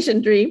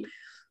frustration dream.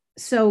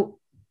 So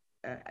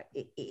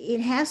it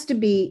has to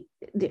be,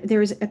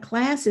 there's a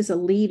class is a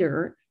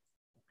leader,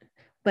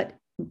 but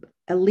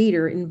a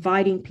leader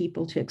inviting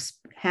people to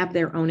have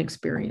their own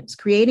experience,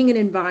 creating an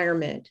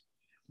environment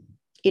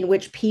in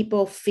which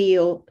people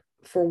feel,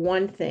 for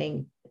one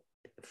thing,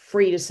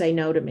 free to say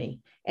no to me.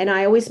 And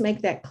I always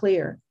make that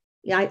clear.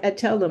 I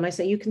tell them, I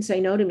say, you can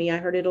say no to me. I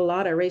heard it a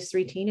lot. I raised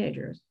 3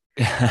 teenagers.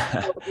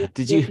 So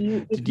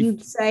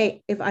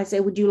if I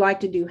say, would you like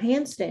to do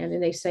handstand?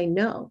 And they say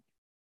no.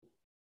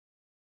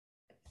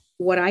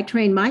 What I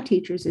train my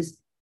teachers is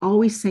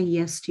always say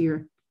yes to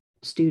your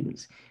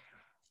students.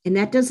 And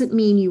that doesn't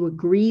mean you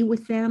agree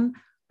with them,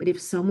 but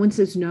if someone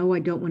says, no, I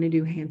don't want to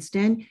do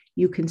handstand,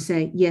 you can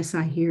say, yes,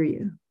 I hear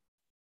you.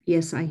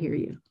 Yes, I hear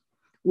you.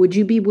 Would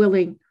you be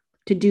willing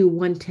to do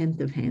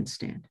 1/10 of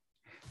handstand?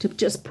 To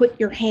just put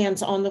your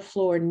hands on the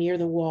floor near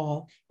the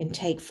wall and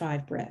take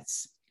 5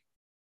 breaths.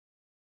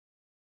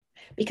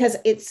 Because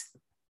it's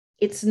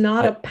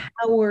not a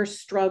power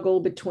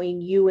struggle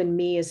between you and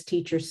me as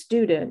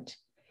teacher-student.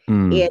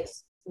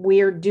 It's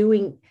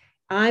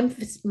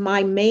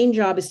my main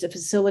job is to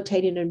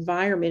facilitate an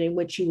environment in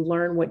which you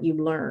learn what you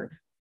learn.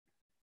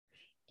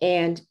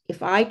 And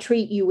if I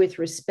treat you with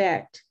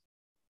respect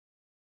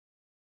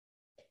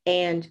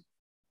and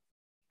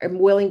I'm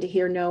willing to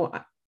hear no,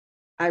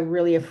 I'm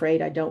really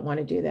afraid I don't want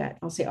to do that.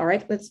 I'll say, all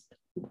right,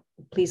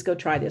 please go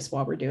try this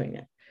while we're doing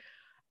it.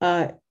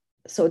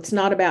 So it's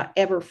not about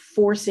ever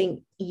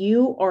forcing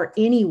you or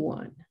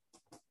anyone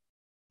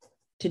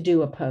to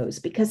do a pose,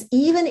 because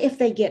even if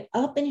they get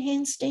up in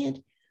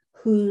handstand,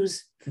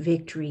 whose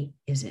victory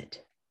is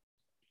it?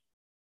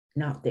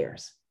 Not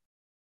theirs.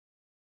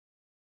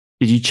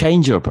 Did you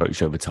change your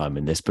approach over time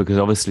in this? Because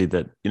obviously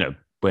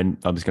when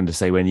I was going to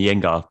say when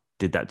Iyengar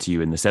did that to you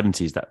in the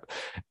 70s, that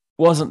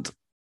wasn't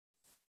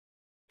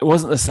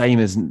the same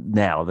as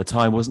now. The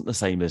time wasn't the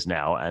same as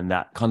now. And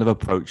that kind of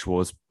approach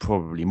was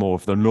probably more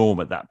of the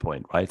norm at that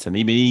point, right? And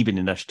even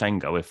in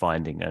Ashtanga, we're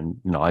finding, and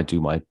I do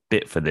my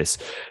bit for this,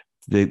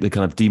 the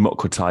kind of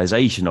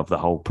democratization of the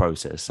whole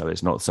process. So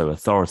it's not so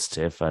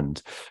authoritative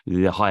and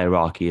the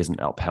hierarchy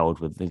isn't upheld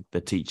with the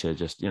teacher.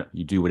 Just,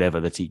 you do whatever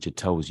the teacher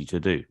tells you to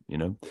do,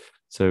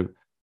 So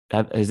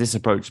has this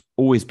approach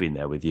always been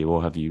there with you,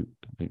 or have you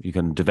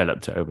kind of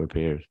developed it over a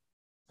period?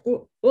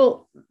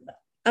 Well,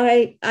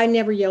 I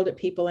never yelled at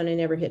people and I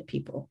never hit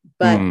people,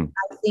 but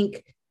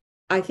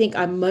I think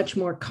I'm much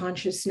more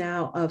conscious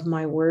now of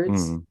my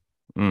words.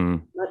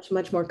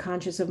 Much more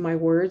conscious of my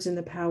words and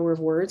the power of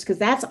words, because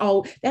that's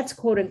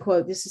quote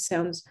unquote,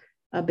 sounds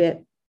a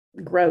bit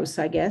gross,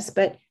 I guess,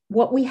 but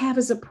what we have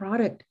as a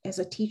product as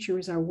a teacher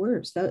is our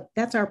words.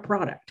 That's our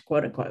product,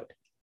 quote unquote.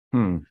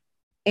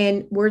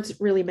 And words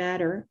really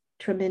matter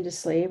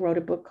tremendously. I wrote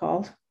a book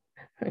called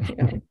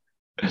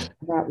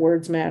about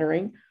words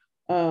mattering.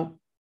 But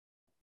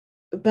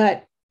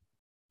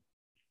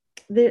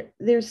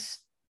there's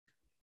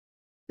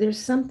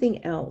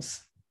something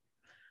else.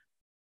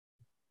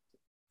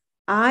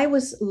 I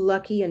was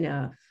lucky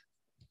enough,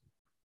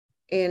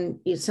 and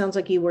it sounds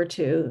like you were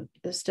too,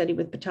 a study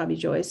with Pattabhi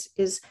Jois,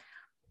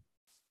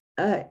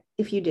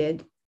 if you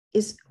did,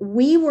 is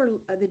we were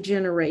the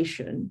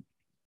generation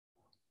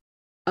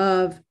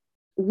of,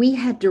 we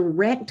had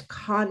direct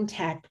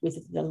contact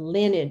with the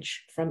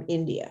lineage from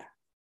India,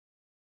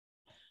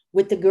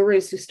 with the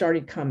gurus who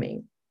started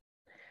coming.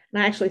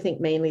 And I actually think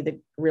mainly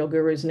the real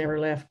gurus never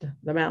left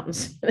the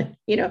mountains. They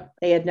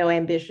had no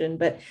ambition,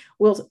 but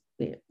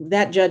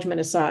that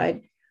judgment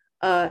aside,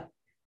 I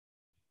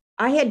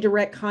had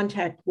direct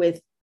contact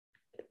with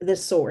the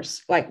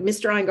source. Like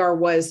Mr. Iyengar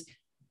was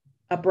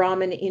a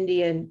Brahmin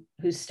Indian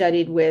who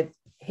studied with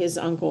his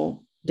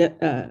uncle,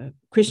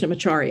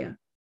 Krishnamacharya.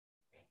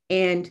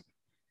 And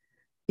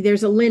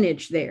there's a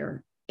lineage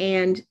there.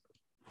 And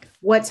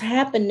what's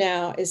happened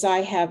now is I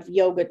have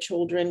yoga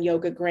children,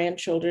 yoga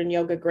grandchildren,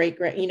 yoga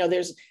great-grand,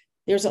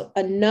 there's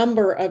a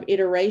number of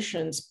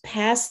iterations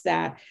past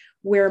that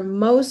where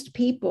most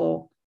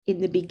people in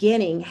the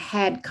beginning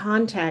had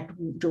contact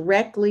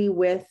directly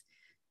with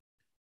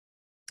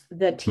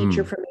the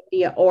teacher from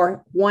India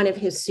or one of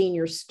his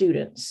senior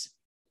students.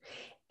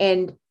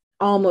 And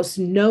almost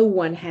no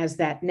one has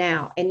that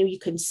now. And you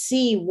can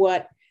see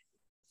what,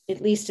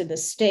 at least in the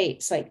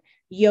States, like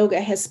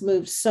yoga has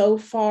moved so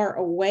far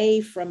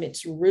away from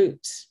its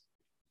roots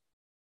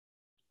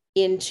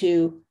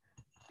into,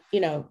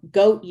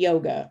 goat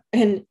yoga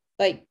and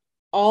like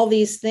all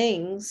these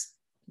things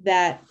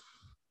that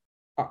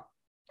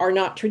are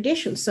not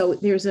tradition. So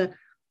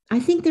I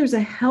think there's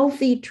a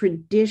healthy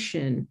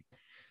tradition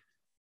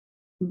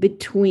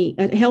between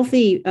a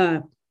healthy,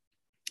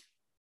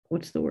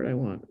 what's the word I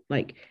want?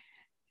 Like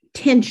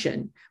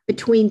tension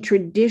between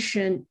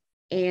tradition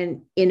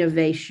and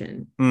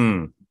innovation.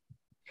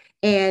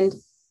 And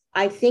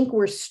I think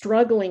we're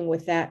struggling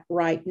with that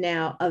right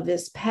now, of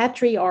this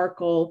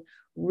patriarchal,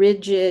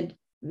 rigid,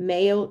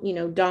 male,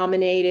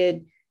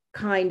 dominated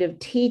kind of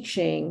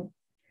teaching.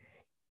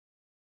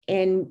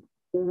 And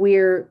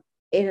we're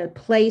in a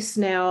place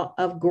now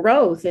of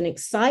growth and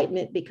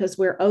excitement because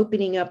we're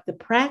opening up the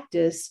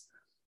practice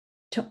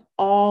to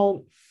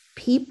all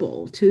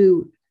people,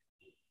 to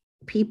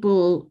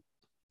people,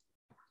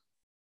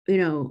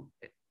 who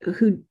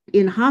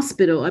in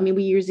hospital. I mean, we're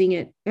using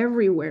it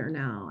everywhere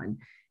now.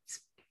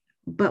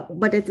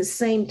 But at the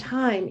same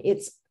time,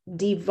 it's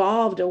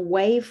devolved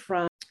away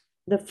from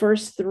the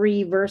first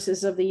 3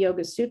 verses of the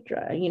Yoga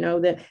Sutra,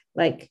 that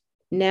like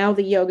now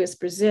the yoga is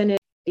presented.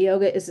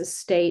 Yoga is a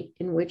state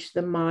in which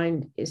the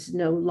mind is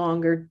no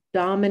longer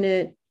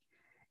dominant.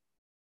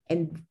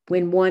 And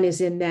when one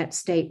is in that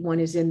state, one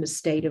is in the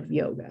state of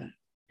yoga,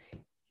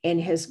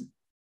 and has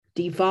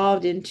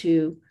devolved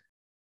into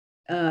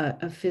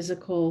a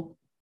physical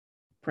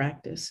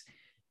practice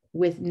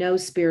with no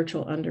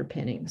spiritual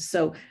underpinnings.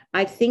 So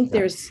I think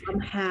there's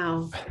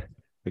somehow...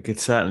 We could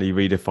certainly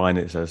redefine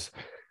it as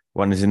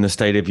one is in the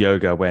state of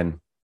yoga when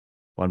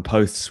one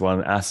posts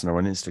one asana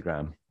on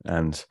Instagram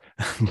and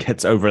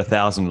gets over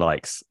 1,000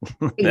 likes.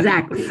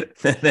 Exactly.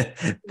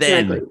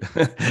 Then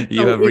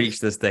you have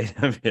reached the state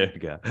of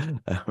yoga.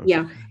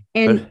 Yeah.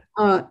 And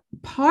I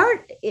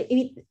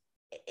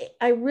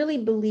really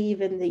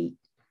believe in the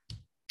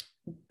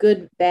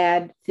good,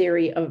 bad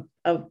theory of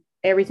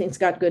everything's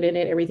got good in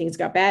it, everything's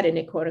got bad in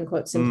it, quote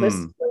unquote,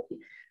 simplicity.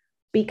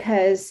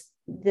 Because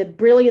the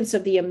brilliance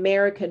of the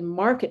American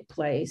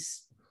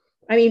marketplace,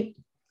 I mean,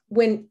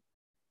 when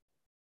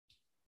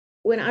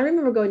I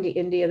remember going to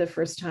India the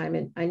first time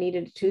and I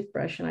needed a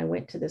toothbrush, and I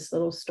went to this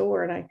little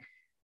store and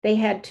they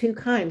had 2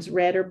 kinds,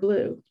 red or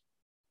blue.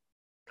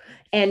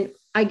 And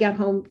I got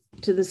home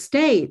to the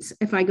States,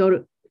 if I go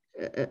to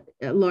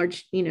a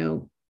large,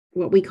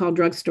 what we call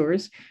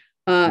drugstores,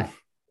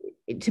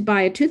 to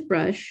buy a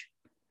toothbrush,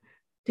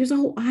 there's a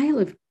whole aisle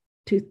of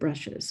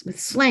toothbrushes with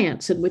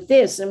slants and with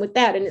this and with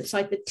that. And it's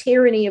like the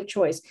tyranny of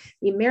choice.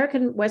 The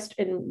American West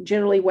and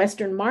generally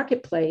Western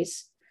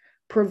marketplace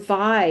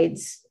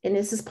provides, and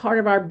this is part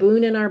of our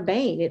boon and our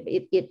bane.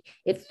 It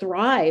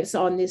thrives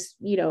on this,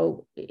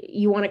 you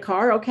want a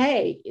car?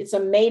 Okay. It's a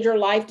major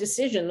life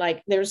decision.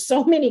 Like there's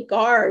so many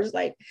cars,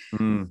 like,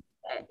 and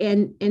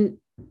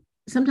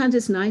sometimes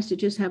it's nice to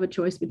just have a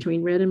choice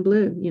between red and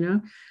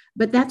blue,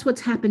 but that's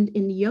what's happened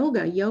in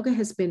yoga. Yoga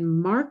has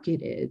been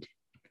marketed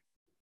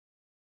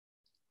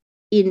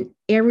in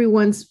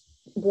everyone's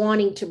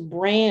wanting to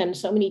brand.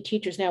 So many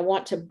teachers now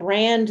want to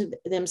brand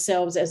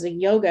themselves as a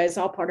yoga. It's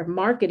all part of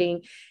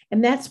marketing.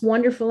 And that's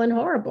wonderful and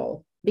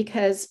horrible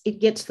because it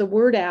gets the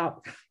word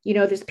out.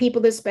 There's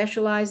people that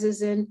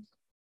specializes in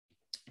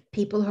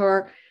people who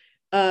are,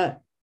 have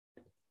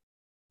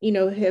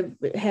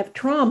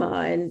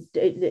trauma and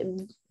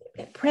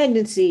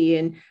pregnancy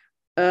and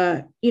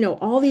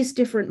all these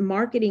different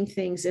marketing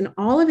things, and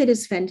all of it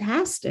is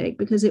fantastic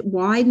because it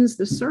widens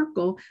the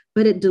circle,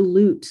 but it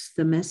dilutes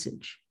the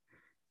message.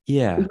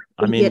 Yeah,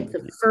 I We mean, get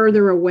the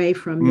further away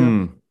from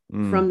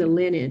mm. the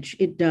lineage.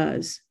 It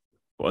does.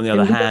 But on the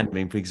other hand, I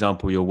mean, for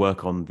example, your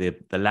work on the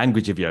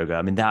language of yoga,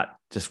 I mean, that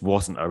just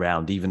wasn't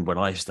around even when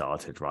I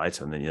started,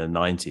 right? And then in the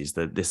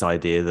 90s, this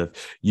idea of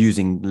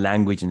using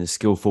language in a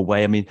skillful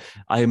way. I mean,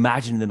 I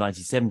imagine in the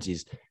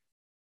 1970s,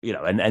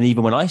 and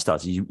even when I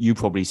started, you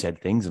probably said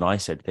things and I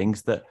said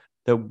things that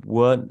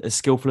weren't as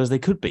skillful as they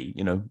could be,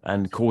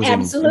 and causing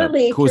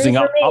Absolutely causing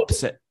true for me.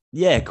 upset.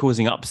 Yeah,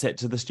 causing upset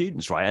to the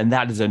students, right? And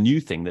that is a new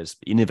thing that's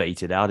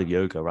innovated out of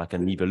yoga, like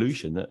an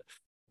evolution that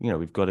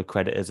we've got to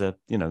credit as as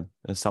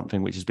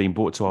something which has been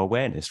brought to our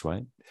awareness,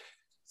 right?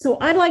 So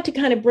I'd like to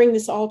kind of bring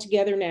this all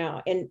together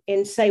now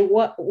and say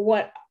what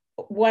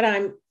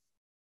I'm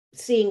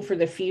seeing for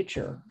the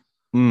future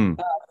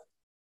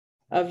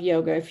of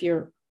yoga, if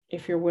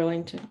you're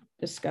willing to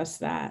discuss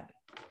that.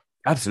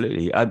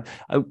 Absolutely.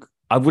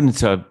 I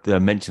wouldn't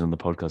mention on the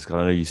podcast, because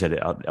I know you said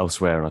it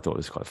elsewhere, and I thought it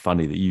was quite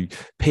funny that you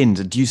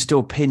pinned. Do you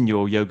still pin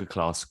your yoga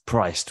class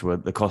price to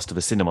the cost of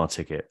a cinema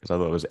ticket? Because I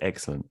thought it was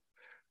excellent.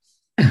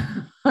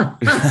 Well,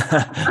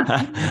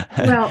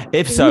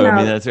 if so,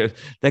 I mean,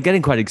 they're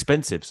getting quite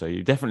expensive. So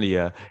you've definitely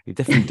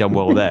done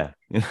well there.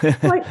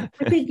 I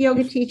think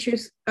yoga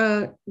teachers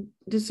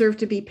deserve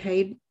to be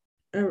paid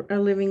a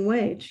living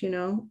wage,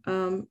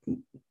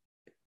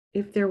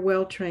 if they're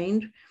well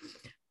trained.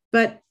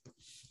 But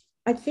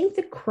I think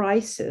the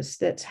crisis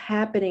that's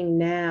happening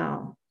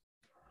now,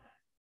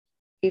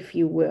 if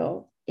you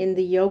will, in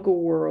the yoga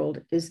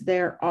world is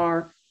there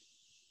are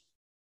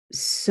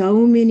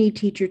so many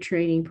teacher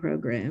training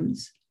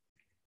programs.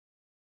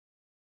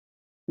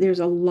 There's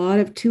a lot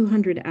of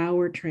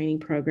 200-hour training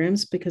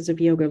programs because of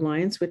Yoga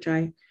Alliance, which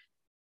I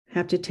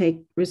have to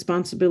take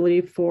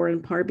responsibility for,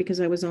 in part because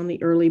I was on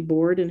the early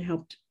board and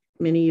helped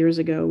many years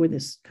ago with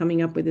this,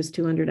 coming up with this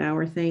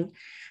 200-hour thing,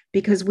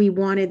 because we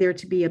wanted there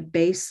to be a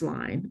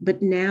baseline.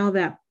 But now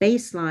that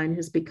baseline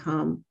has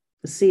become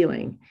the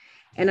ceiling.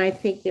 And I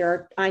think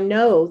I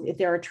know that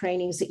there are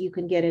trainings that you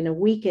can get in a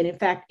weekend. In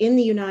fact, in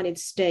the United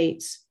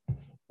States,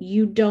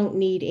 you don't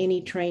need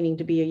any training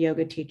to be a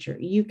yoga teacher.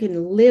 You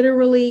can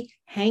literally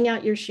hang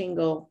out your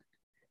shingle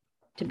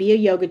to be a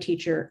yoga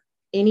teacher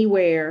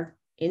anywhere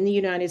in the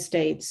United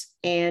States,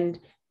 and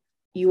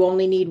you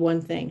only need one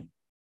thing,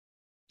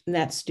 and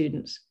that's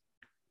students.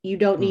 You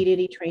don't need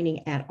any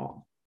training at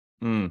all.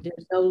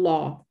 There's no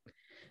law,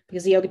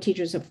 because the yoga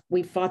teachers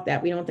we fought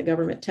that. We don't want the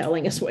government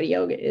telling us what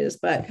yoga is.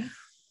 But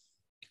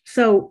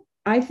so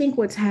I think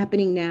what's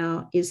happening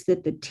now is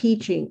that the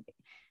teaching,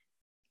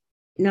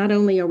 not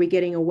only are we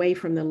getting away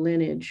from the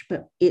lineage,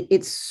 but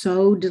it's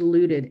so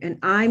diluted. And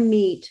I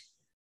meet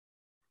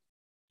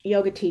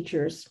yoga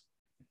teachers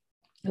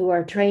who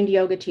are trained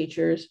yoga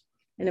teachers,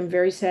 and I'm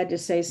very sad to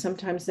say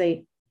sometimes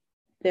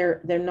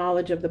their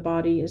knowledge of the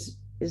body is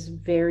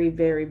very,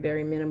 very,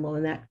 very minimal,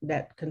 and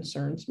that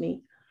concerns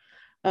me.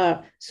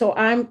 So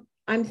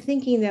I'm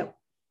thinking that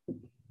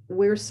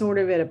we're sort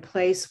of at a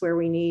place where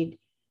we need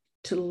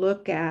to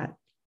look at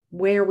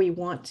where we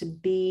want to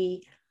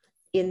be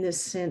in the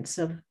sense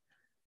of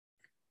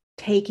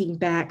taking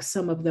back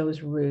some of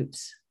those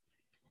roots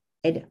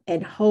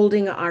and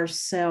holding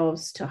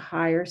ourselves to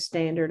higher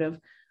standard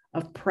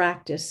of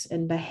practice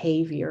and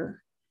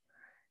behavior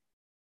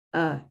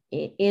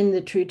in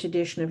the true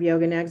tradition of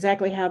yoga. Now,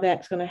 exactly how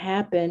that's going to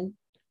happen,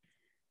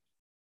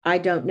 I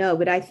don't know,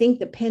 but I think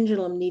the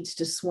pendulum needs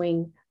to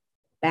swing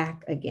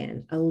back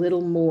again a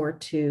little more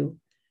to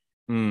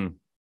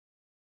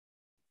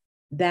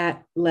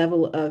that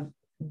level of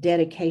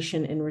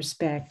dedication and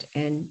respect.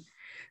 And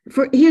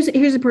here's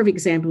a perfect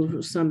example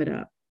to sum it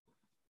up.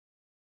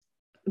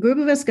 A group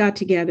of us got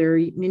together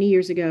many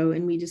years ago,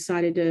 and we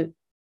decided to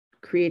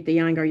create the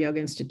Iyengar Yoga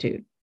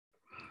Institute.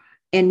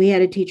 And we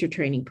had a teacher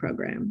training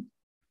program.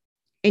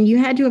 And you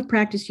had to have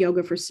practiced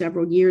yoga for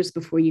several years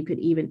before you could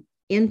even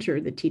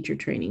enter the teacher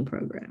training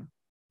program.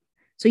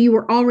 So you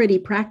were already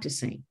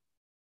practicing.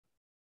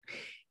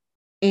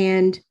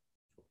 And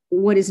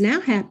what is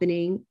now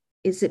happening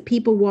is that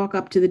people walk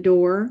up to the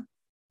door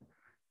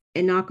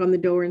and knock on the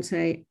door and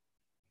say,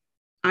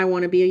 I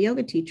want to be a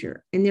yoga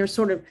teacher. And they're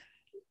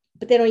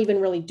but they don't even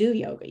really do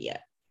yoga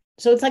yet.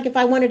 So it's like if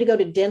I wanted to go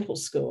to dental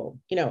school,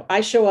 I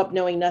show up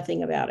knowing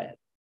nothing about it.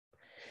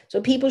 So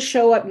people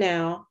show up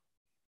now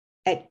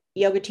at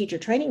yoga teacher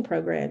training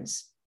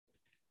programs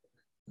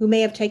who may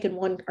have taken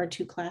 1 or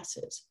 2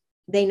 classes.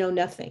 They know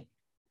nothing,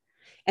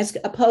 as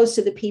opposed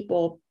to the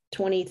people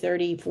 20,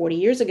 30, 40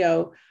 years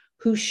ago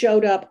who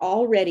showed up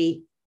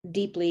already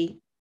deeply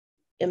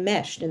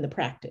enmeshed in the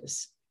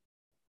practice.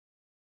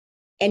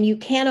 And you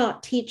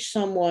cannot teach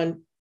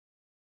someone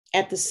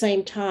at the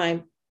same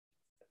time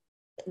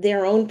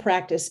their own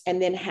practice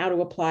and then how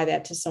to apply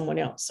that to someone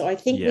else. So I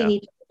think we need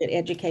to look at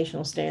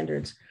educational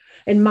standards.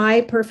 In my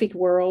perfect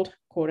world,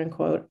 quote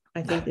unquote,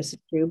 I think this is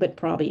true, but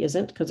probably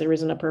isn't, because there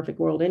isn't a perfect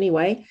world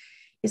anyway,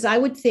 is I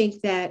would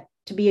think that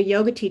to be a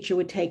yoga teacher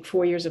would take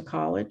 4 years of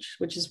college,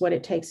 which is what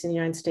it takes in the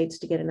United States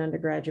to get an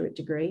undergraduate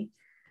degree.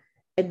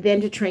 And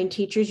then to train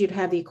teachers, you'd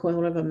have the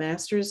equivalent of a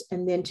master's.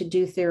 And then to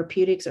do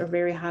therapeutics or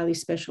very highly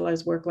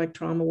specialized work like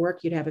trauma work,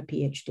 you'd have a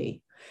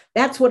PhD.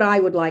 That's what I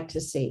would like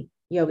to see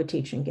yoga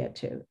teaching get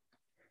to.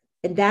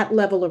 And that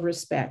level of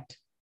respect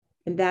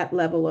and that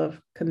level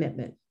of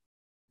commitment.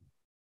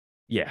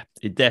 Yeah,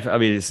 it definitely, I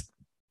mean, it's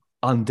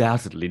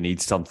undoubtedly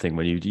needs something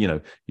when you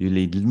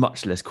need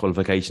much less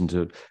qualification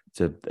to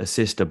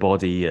assist a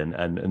body and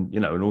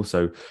and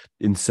also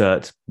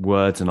insert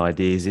words and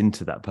ideas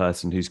into that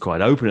person who's quite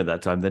open at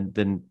that time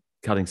than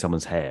cutting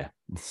someone's hair.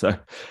 So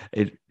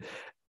it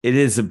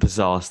is a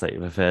bizarre state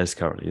of affairs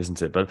currently,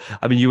 isn't it? But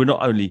I mean, you were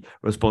not only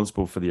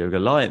responsible for the Yoga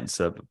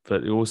Alliance,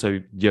 but also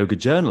Yoga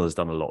Journal has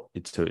done a lot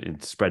in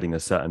spreading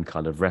a certain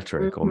kind of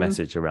rhetoric or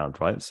message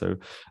around, right? So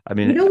I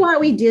mean, you know why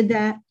we did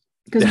that?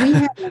 Because we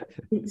had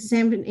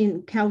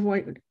in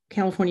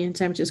California, in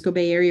San Francisco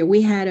Bay Area,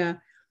 we had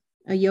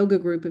a yoga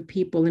group of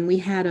people, and we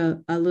had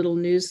a little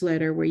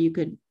newsletter where you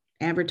could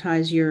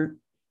advertise your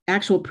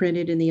actual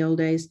printed in the old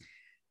days.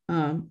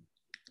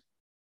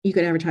 You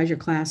could advertise your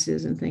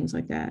classes and things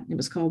like that. It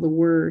was called The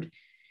Word.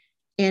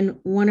 And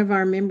one of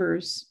our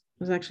members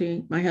was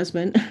actually my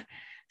husband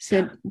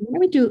said,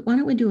 why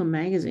don't we do a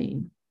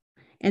magazine?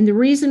 And the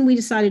reason we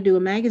decided to do a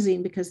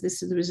magazine, because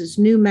there was this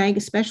new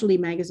specialty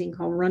magazine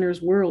called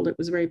Runner's World. It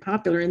was very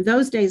popular. In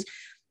those days,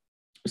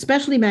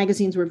 specialty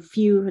magazines were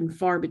few and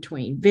far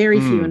between,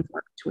 very few and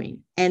far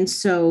between. And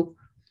so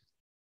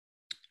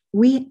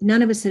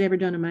none of us had ever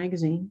done a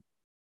magazine.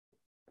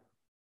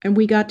 And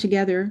we got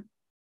together.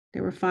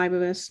 There were 5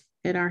 of us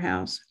at our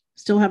house,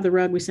 still have the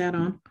rug we sat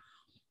on,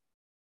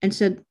 and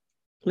said,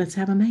 let's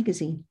have a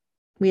magazine.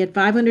 We had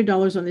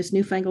 $500 on this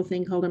newfangled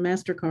thing called a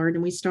MasterCard,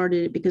 and we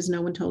started it because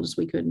no one told us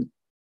we couldn't.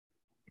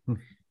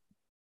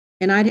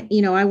 And I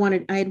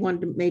had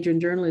wanted to major in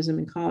journalism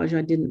in college.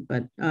 I didn't,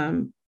 but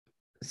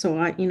so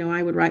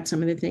I would write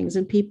some of the things,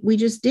 and we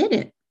just did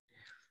it.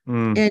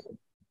 And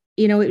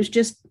it was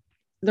just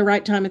the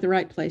right time at the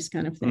right place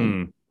kind of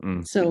thing.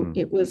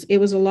 It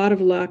was a lot of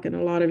luck and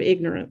a lot of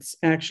ignorance.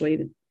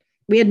 Actually,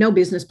 we had no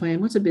business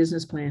plan. What's a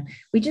business plan?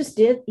 We just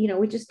did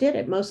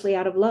it mostly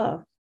out of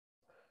love.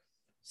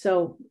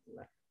 So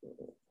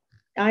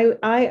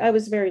I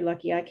was very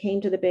lucky. I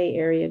came to the Bay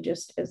Area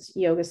just as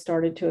yoga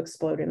started to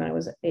explode, and I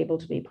was able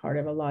to be part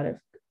of a lot of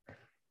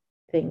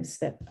things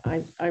that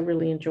I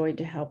really enjoyed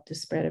to help the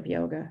spread of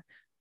yoga.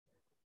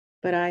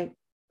 But I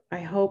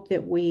hope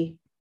that we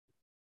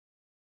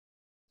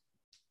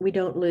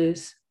don't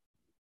lose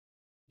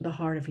the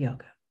heart of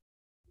yoga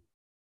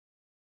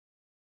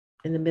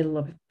in the middle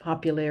of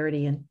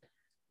popularity and,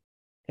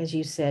 as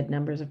you said,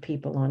 numbers of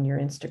people on your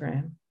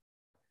Instagram.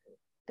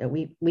 That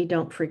we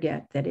don't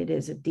forget that it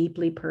is a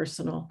deeply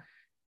personal,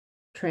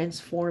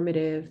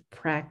 transformative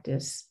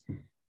practice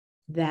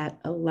that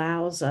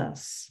allows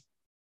us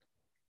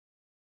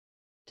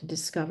to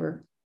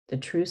discover the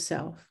true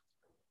self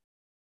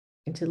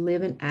and to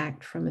live and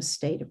act from a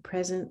state of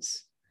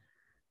presence.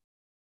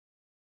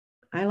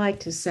 I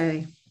like to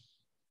say,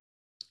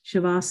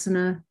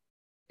 Shavasana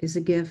is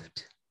a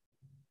gift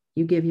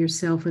you give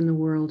yourself and the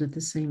world at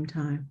the same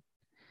time.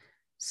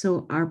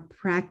 So our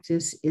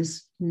practice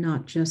is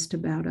not just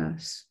about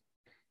us.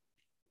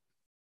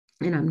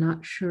 And I'm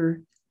not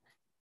sure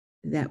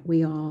that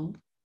we all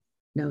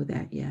know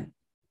that yet.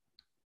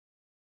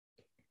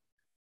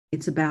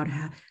 It's about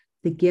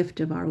the gift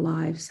of our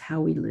lives,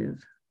 how we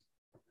live.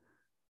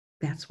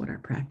 That's what our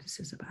practice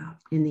is about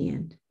in the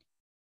end.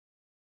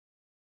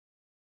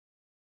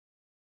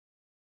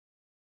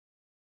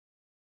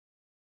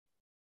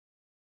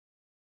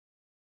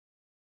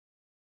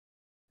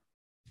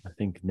 I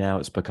think now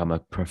it's become a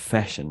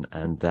profession,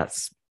 and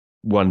that's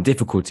one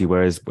difficulty.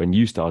 Whereas when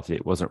you started,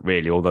 it wasn't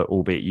really,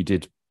 albeit you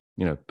did,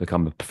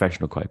 become a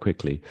professional quite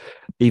quickly.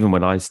 Even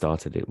when I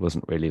started, it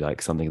wasn't really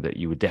like something that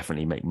you would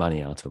definitely make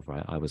money out of,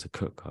 right? I was a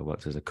cook. I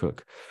worked as a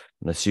cook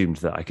and assumed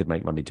that I could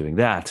make money doing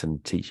that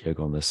and teach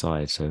yoga on the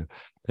side. So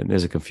then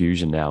there's a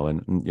confusion now,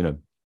 and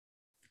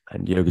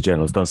Yoga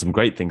Journal has done some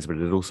great things, but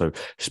it also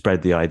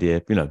spread the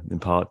idea, in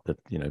part that,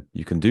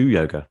 you can do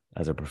yoga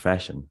as a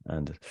profession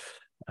and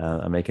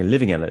make a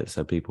living at it.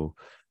 So people,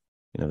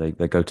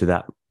 they go to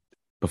that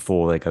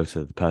before they go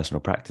to the personal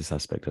practice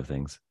aspect of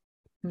things.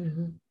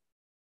 Mm-hmm.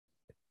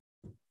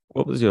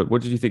 What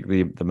did you think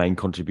the main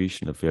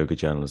contribution of Yoga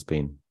Journal has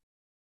been?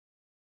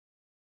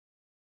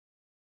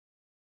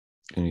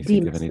 Can you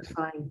think of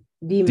anything?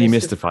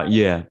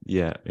 Demystifying.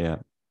 Yeah.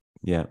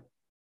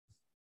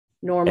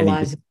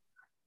 Normalizing.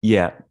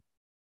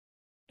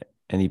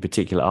 Any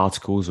particular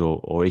articles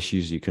or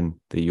issues that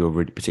you're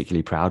really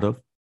particularly proud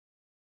of?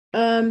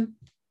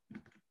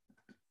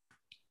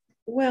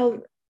 Well,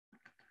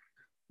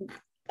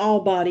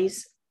 all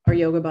bodies are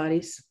yoga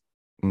bodies.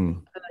 I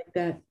like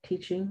that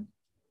teaching,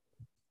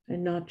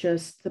 and not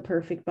just the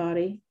perfect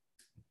body.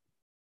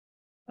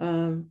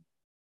 And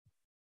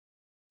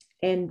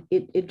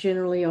it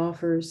generally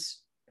offers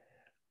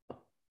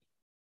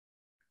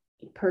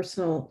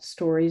personal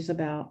stories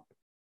about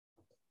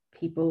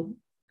people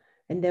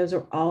And those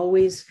are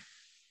always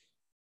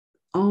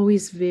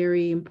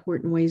very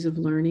important ways of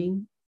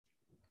learning.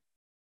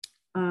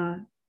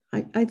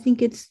 I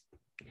think it's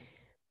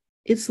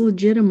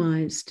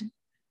legitimized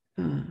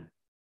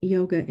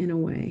yoga in a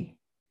way.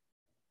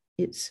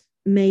 It's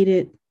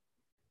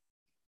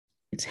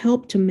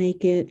helped to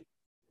make it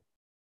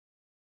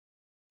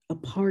a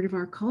part of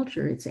our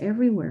culture. It's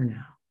everywhere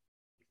now,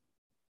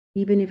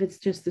 even if it's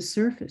just the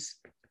surface.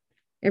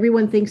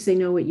 Everyone thinks they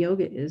know what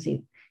yoga is.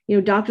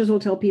 Doctors will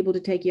tell people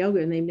to take yoga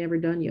and they've never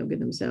done yoga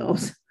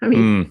themselves. I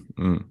mean,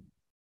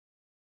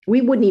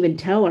 we wouldn't even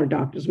tell our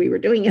doctors we were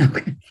doing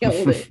yoga.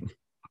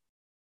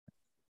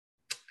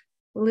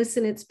 Well,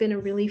 listen, it's been a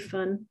really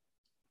fun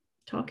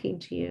talking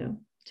to you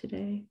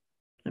today.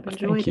 I've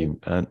enjoyed it.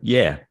 Thank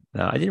you.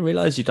 I didn't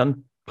realize you'd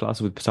done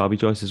classes with Patabi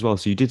Joyce as well.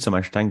 So you did some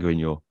Ashtanga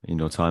in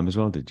your time as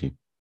well, did you?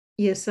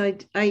 Yes, I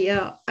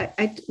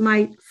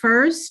my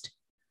first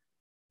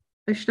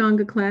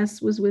Ashtanga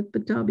class was with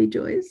Patabi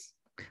Joyce.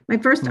 My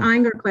first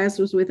Iyengar class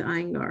was with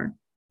Iyengar.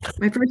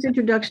 My first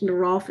introduction to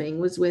Rolfing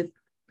was with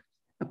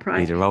a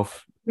private Ida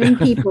Rolf. 10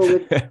 people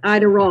with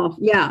Ida Rolf.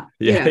 Yeah.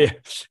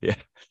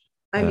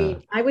 I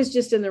mean, I was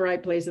just in the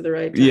right place at the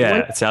right time. Yeah,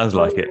 it sounds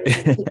like it.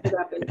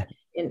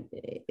 in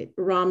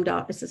Ram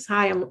Dass. It says,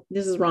 "Hi,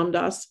 this is Ram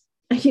Dass."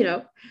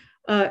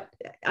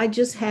 I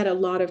just had a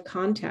lot of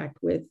contact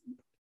with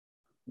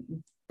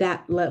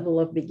that level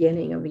of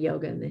beginning of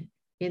yoga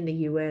in the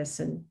US,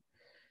 and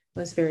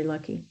was very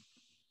lucky.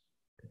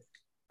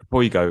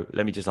 Before you go,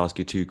 let me just ask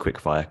you 2 quick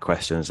fire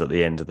questions at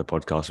the end of the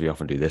podcast. We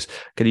often do this.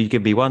 Can you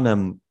give me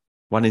one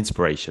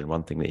inspiration,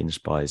 one thing that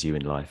inspires you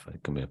in life?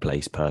 It can be a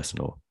place, person,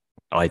 or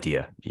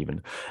idea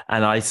even.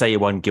 And I say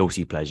one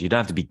guilty pleasure. You don't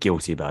have to be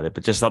guilty about it,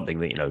 but just something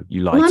that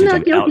you like to do. I'm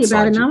not guilty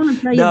about it. And I want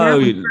to tell you that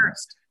one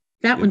first.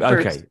 That one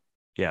first. Okay.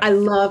 Yeah. I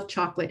love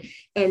chocolate.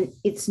 And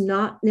it's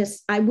not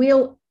I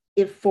will,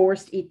 if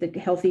forced, eat the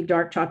healthy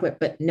dark chocolate,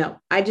 but no,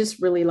 I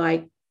just really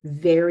like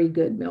very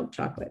good milk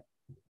chocolate.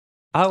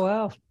 Oh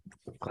wow.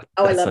 That's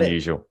I love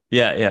unusual.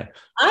 Yeah.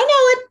 I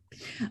know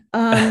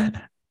it.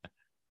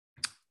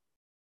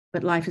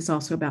 But life is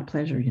also about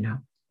pleasure,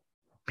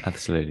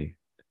 Absolutely.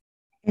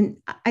 And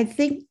I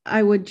think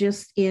I would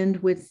just end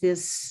with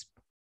this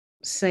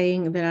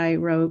saying that I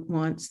wrote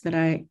once that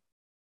I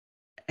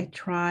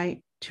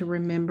try to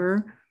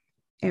remember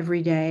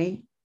every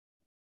day.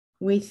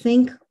 We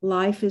think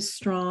life is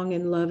strong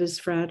and love is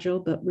fragile,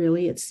 but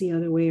really it's the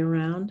other way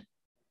around.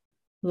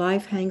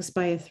 Life hangs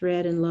by a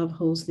thread and love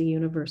holds the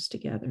universe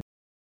together.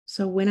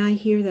 So when I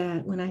hear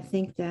that, when I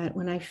think that,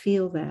 when I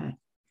feel that,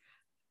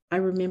 I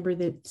remember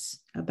that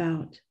it's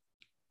about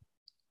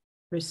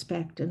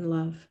respect and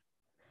love.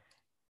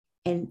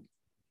 And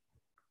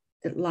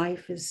that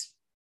life is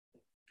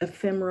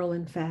ephemeral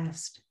and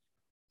fast.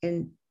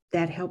 And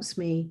that helps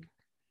me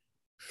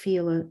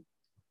feel an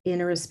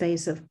inner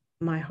space of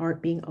my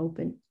heart being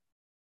open.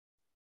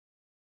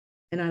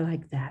 And I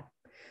like that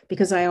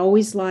because I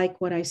always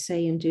like what I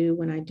say and do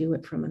when I do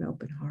it from an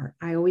open heart.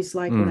 I always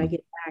like what I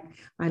get back.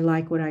 I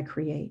like what I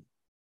create.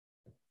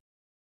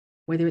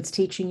 Whether it's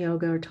teaching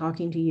yoga or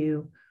talking to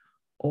you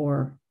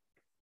or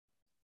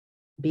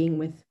being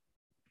with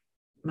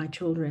my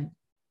children.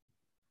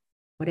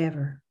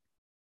 Whatever.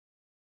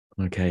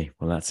 Okay,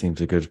 well, that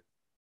seems a good,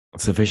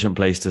 sufficient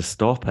place to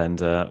stop.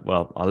 And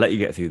I'll let you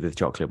get through the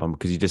chocolate one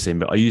because you just say.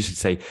 I usually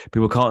say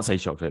people can't say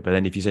chocolate, but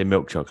then if you say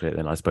milk chocolate,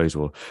 then I suppose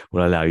we'll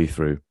allow you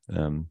through.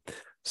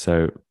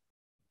 So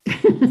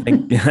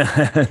thank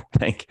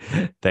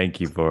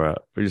you for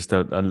just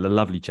a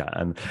lovely chat.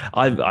 And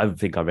I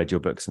think I read your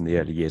books in the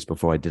early years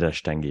before I did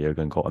Ashtanga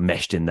yoga and got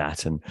enmeshed in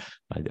that, and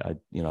I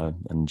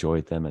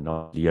enjoyed them. And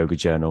the Yoga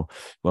Journal,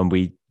 when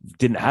we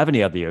didn't have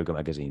any other yoga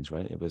magazines,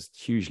 right, it was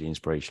hugely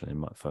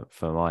inspirational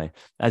for my,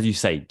 as you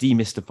say,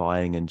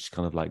 demystifying and just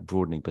kind of like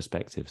broadening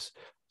perspectives.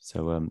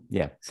 So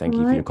thank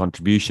you for your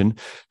contribution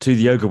to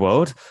the yoga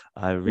world.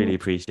 I really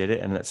appreciate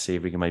it. And let's see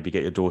if we can maybe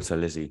get your daughter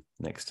Lizzie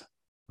next.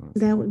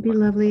 That would be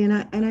lovely. And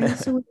I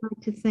also would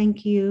like to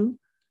thank you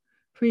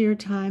for your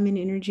time and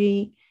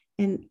energy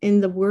and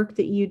the work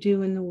that you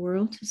do in the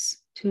world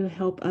to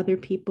help other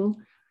people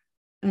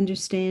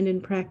understand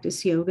and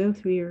practice yoga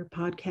through your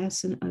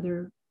podcasts and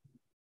other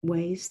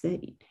ways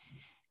that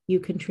you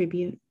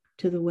contribute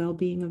to the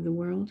well-being of the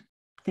world.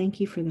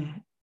 Thank you for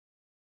that.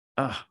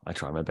 I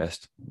try my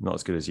best. Not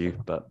as good as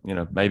you, but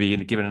maybe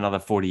given another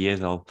 40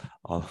 years, I'll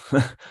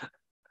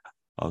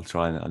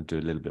try and I'll do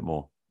a little bit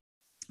more.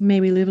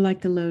 Maybe live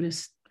like the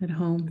lotus at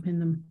home in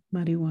the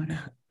muddy water.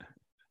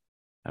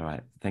 All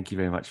right. Thank you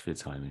very much for your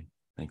time.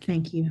 Thank you.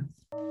 Thank you.